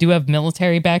 I do have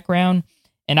military background,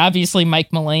 and obviously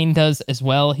Mike Mullane does as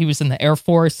well. He was in the Air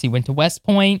Force. He went to West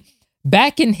Point.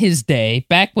 Back in his day,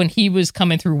 back when he was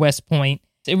coming through West Point,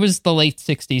 it was the late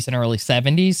 60s and early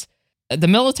 70s. The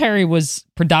military was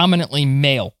predominantly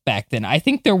male back then. I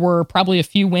think there were probably a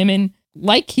few women.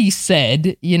 Like he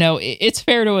said, it's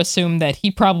fair to assume that he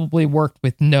probably worked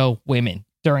with no women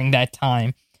during that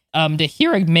time. To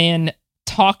hear a man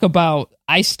talk about,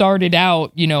 I started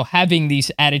out, having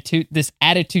this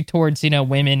attitude towards,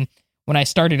 women when I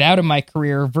started out in my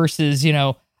career versus,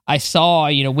 I saw,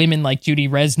 women like Judy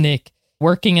Resnick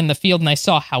working in the field, and I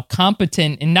saw how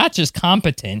competent, and not just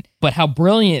competent, but how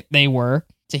brilliant they were.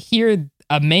 To hear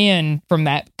a man from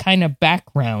that kind of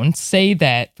background say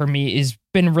that, for me, has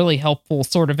been really helpful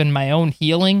sort of in my own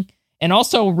healing, and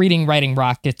also reading Riding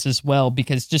Rockets as well,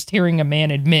 because just hearing a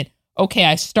man admit, okay,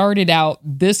 I started out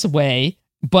this way,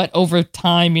 but over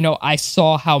time, I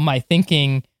saw how my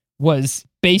thinking was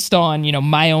based on,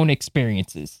 my own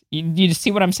experiences. You see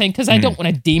what I'm saying? Because I don't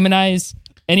want to demonize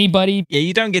anybody. Yeah,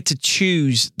 you don't get to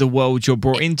choose the world you're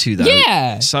brought into, though.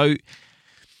 Yeah. So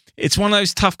it's one of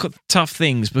those tough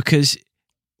things, because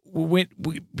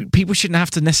people shouldn't have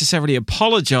to necessarily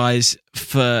apologize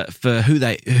for who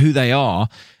they are.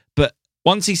 But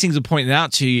once these things are pointed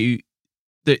out to you,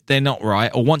 that they're not right,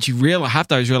 or once you have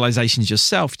those realizations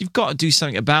yourself, you've got to do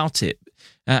something about it.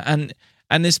 And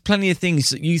there's plenty of things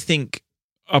that you think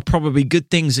are probably good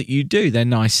things that you do. They're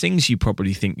nice things you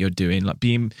probably think you're doing, like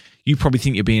you probably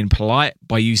think you're being polite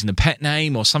by using a pet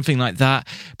name or something like that.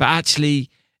 But actually,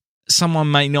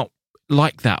 someone may not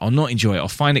like that or not enjoy it or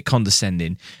find it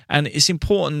condescending. And it's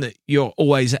important that you're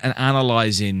always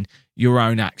analysing your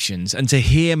own actions. And to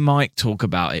hear Mike talk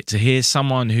about it, to hear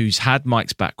someone who's had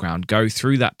Mike's background go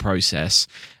through that process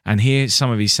and hear some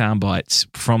of his sound bites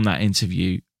from that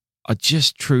interview are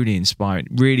just truly inspiring.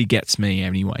 Really gets me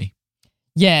anyway.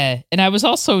 Yeah, and I was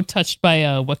also touched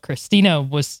by what Christina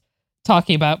was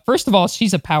talking about. First of all,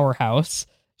 she's a powerhouse.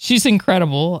 She's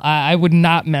incredible. I would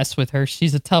not mess with her.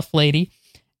 She's a tough lady.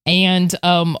 And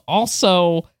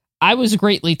also, I was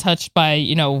greatly touched by,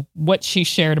 what she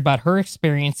shared about her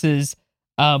experiences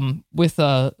with,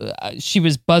 she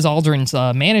was Buzz Aldrin's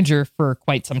manager for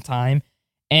quite some time.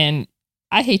 And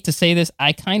I hate to say this,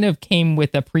 I kind of came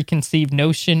with a preconceived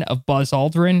notion of Buzz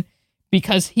Aldrin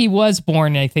because he was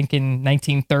born, I think, in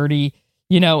 1930,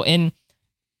 and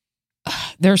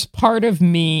there's part of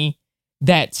me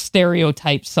that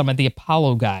stereotypes some of the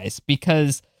Apollo guys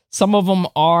because some of them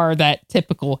are that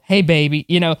typical, hey, baby,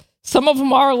 some of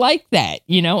them are like that,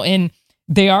 and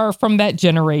they are from that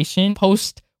generation,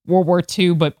 post World War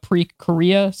II, but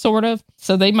pre-Korea, sort of.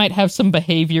 So they might have some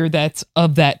behavior that's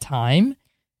of that time.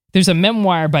 There's a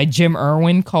memoir by Jim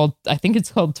Irwin I think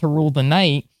it's called To Rule the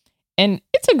Night, and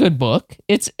it's a good book.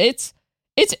 It's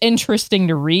interesting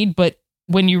to read, but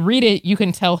when you read it, you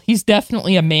can tell he's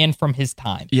definitely a man from his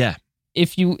time. Yeah.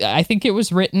 I think it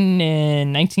was written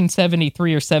in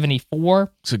 1973 or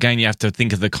 74. So again, you have to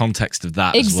think of the context of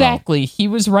that exactly. as well. He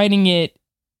was writing it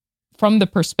from the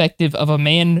perspective of a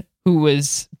man who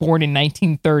was born in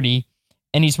 1930,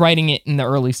 and he's writing it in the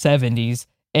early 70s.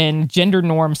 And gender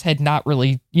norms had not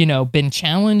really, been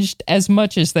challenged as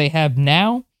much as they have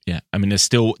now. Yeah, I mean, there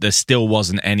still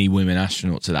wasn't any women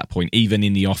astronauts at that point, even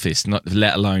in the office,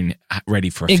 let alone ready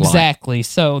for a flight. Exactly.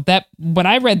 So that when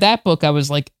I read that book, I was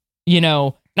like,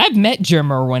 and I've met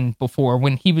Jim Irwin before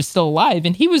when he was still alive,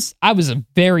 and I was a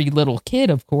very little kid,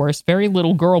 of course, very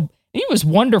little girl. He was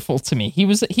wonderful to me. He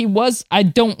was. I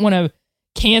don't want to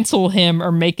cancel him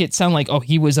or make it sound like, oh,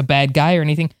 he was a bad guy or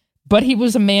anything, but he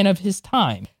was a man of his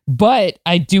time. But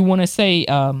I do want to say,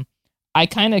 I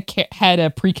kind of had a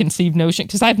preconceived notion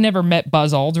because I've never met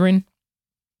Buzz Aldrin.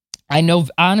 I know,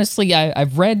 honestly,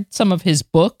 I've read some of his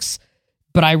books,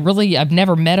 but I've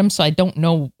never met him, so I don't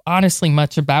know honestly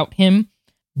much about him.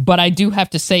 But I do have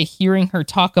to say, hearing her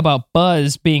talk about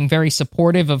Buzz being very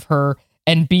supportive of her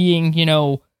and being,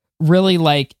 really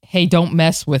like, hey, don't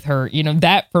mess with her,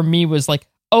 that for me was like,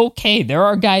 okay, there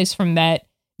are guys from that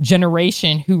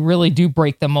generation who really do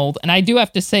break the mold. And I do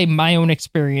have to say my own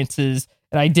experiences,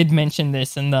 and I did mention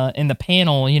this in the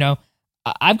panel,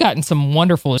 I've gotten some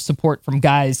wonderful support from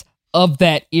guys of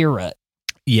that era.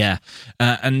 Yeah,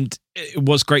 and it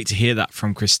was great to hear that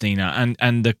from Christina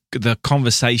and the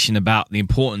conversation about the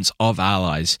importance of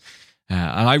allies.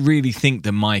 And I really think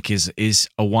that Mike is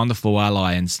a wonderful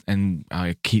ally, and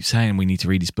I keep saying we need to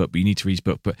read his book, but you need to read his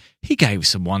book. But he gave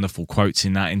some wonderful quotes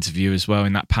in that interview as well,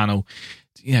 in that panel.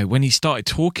 When he started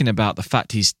talking about the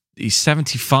fact he's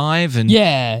 75 and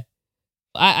yeah,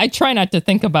 I try not to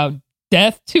think about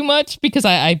death too much because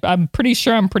I'm pretty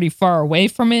sure I'm pretty far away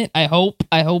from it. I hope.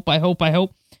 I'm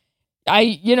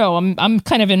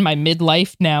kind of in my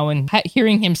midlife now, and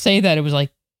hearing him say that, it was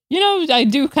like, I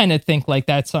do kind of think like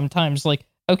that sometimes. Like,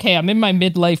 okay, I'm in my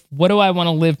midlife. What do I want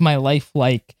to live my life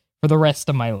like for the rest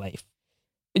of my life?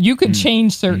 You could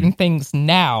change certain things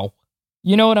now.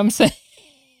 You know what I'm saying?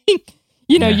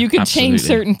 You could change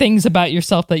certain things about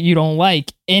yourself that you don't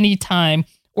like anytime.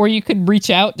 Or you could reach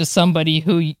out to somebody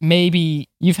who maybe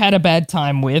you've had a bad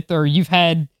time with, or you've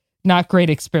had not great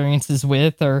experiences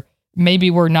with, or maybe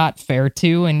we're not fair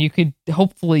to, and you could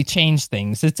hopefully change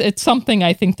things. It's something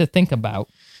I think to think about,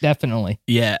 definitely.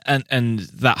 Yeah, and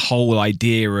that whole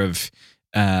idea of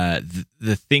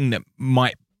the thing that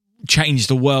might change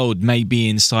the world may be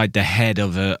inside the head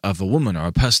of a woman or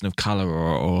a person of color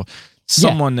or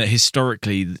someone that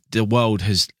historically the world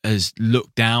has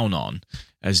looked down on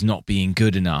as not being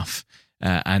good enough,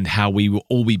 and how we will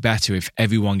all be better if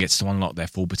everyone gets to unlock their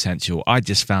full potential. I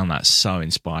just found that so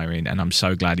inspiring, and I'm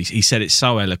so glad he said it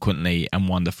so eloquently and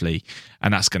wonderfully,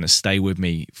 and that's going to stay with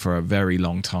me for a very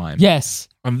long time. Yes.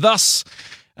 And thus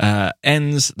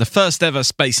ends the first ever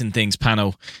Space and Things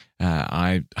panel.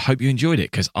 I hope you enjoyed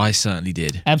it, because I certainly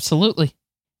did. Absolutely.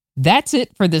 That's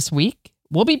it for this week.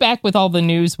 We'll be back with all the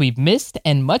news we've missed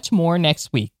and much more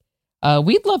next week.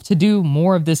 We'd love to do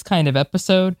more of this kind of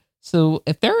episode, so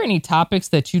if there are any topics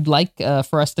that you'd like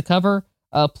for us to cover,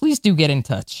 please do get in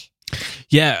touch.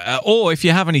 Yeah, or if you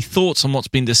have any thoughts on what's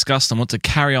been discussed and want to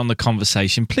carry on the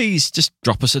conversation, please just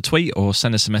drop us a tweet or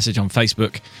send us a message on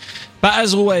Facebook. But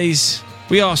as always,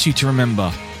 we ask you to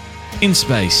remember, in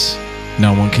space,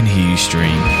 no one can hear you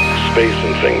scream. Space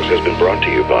and Things has been brought to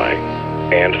you by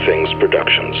And Things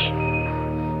Productions.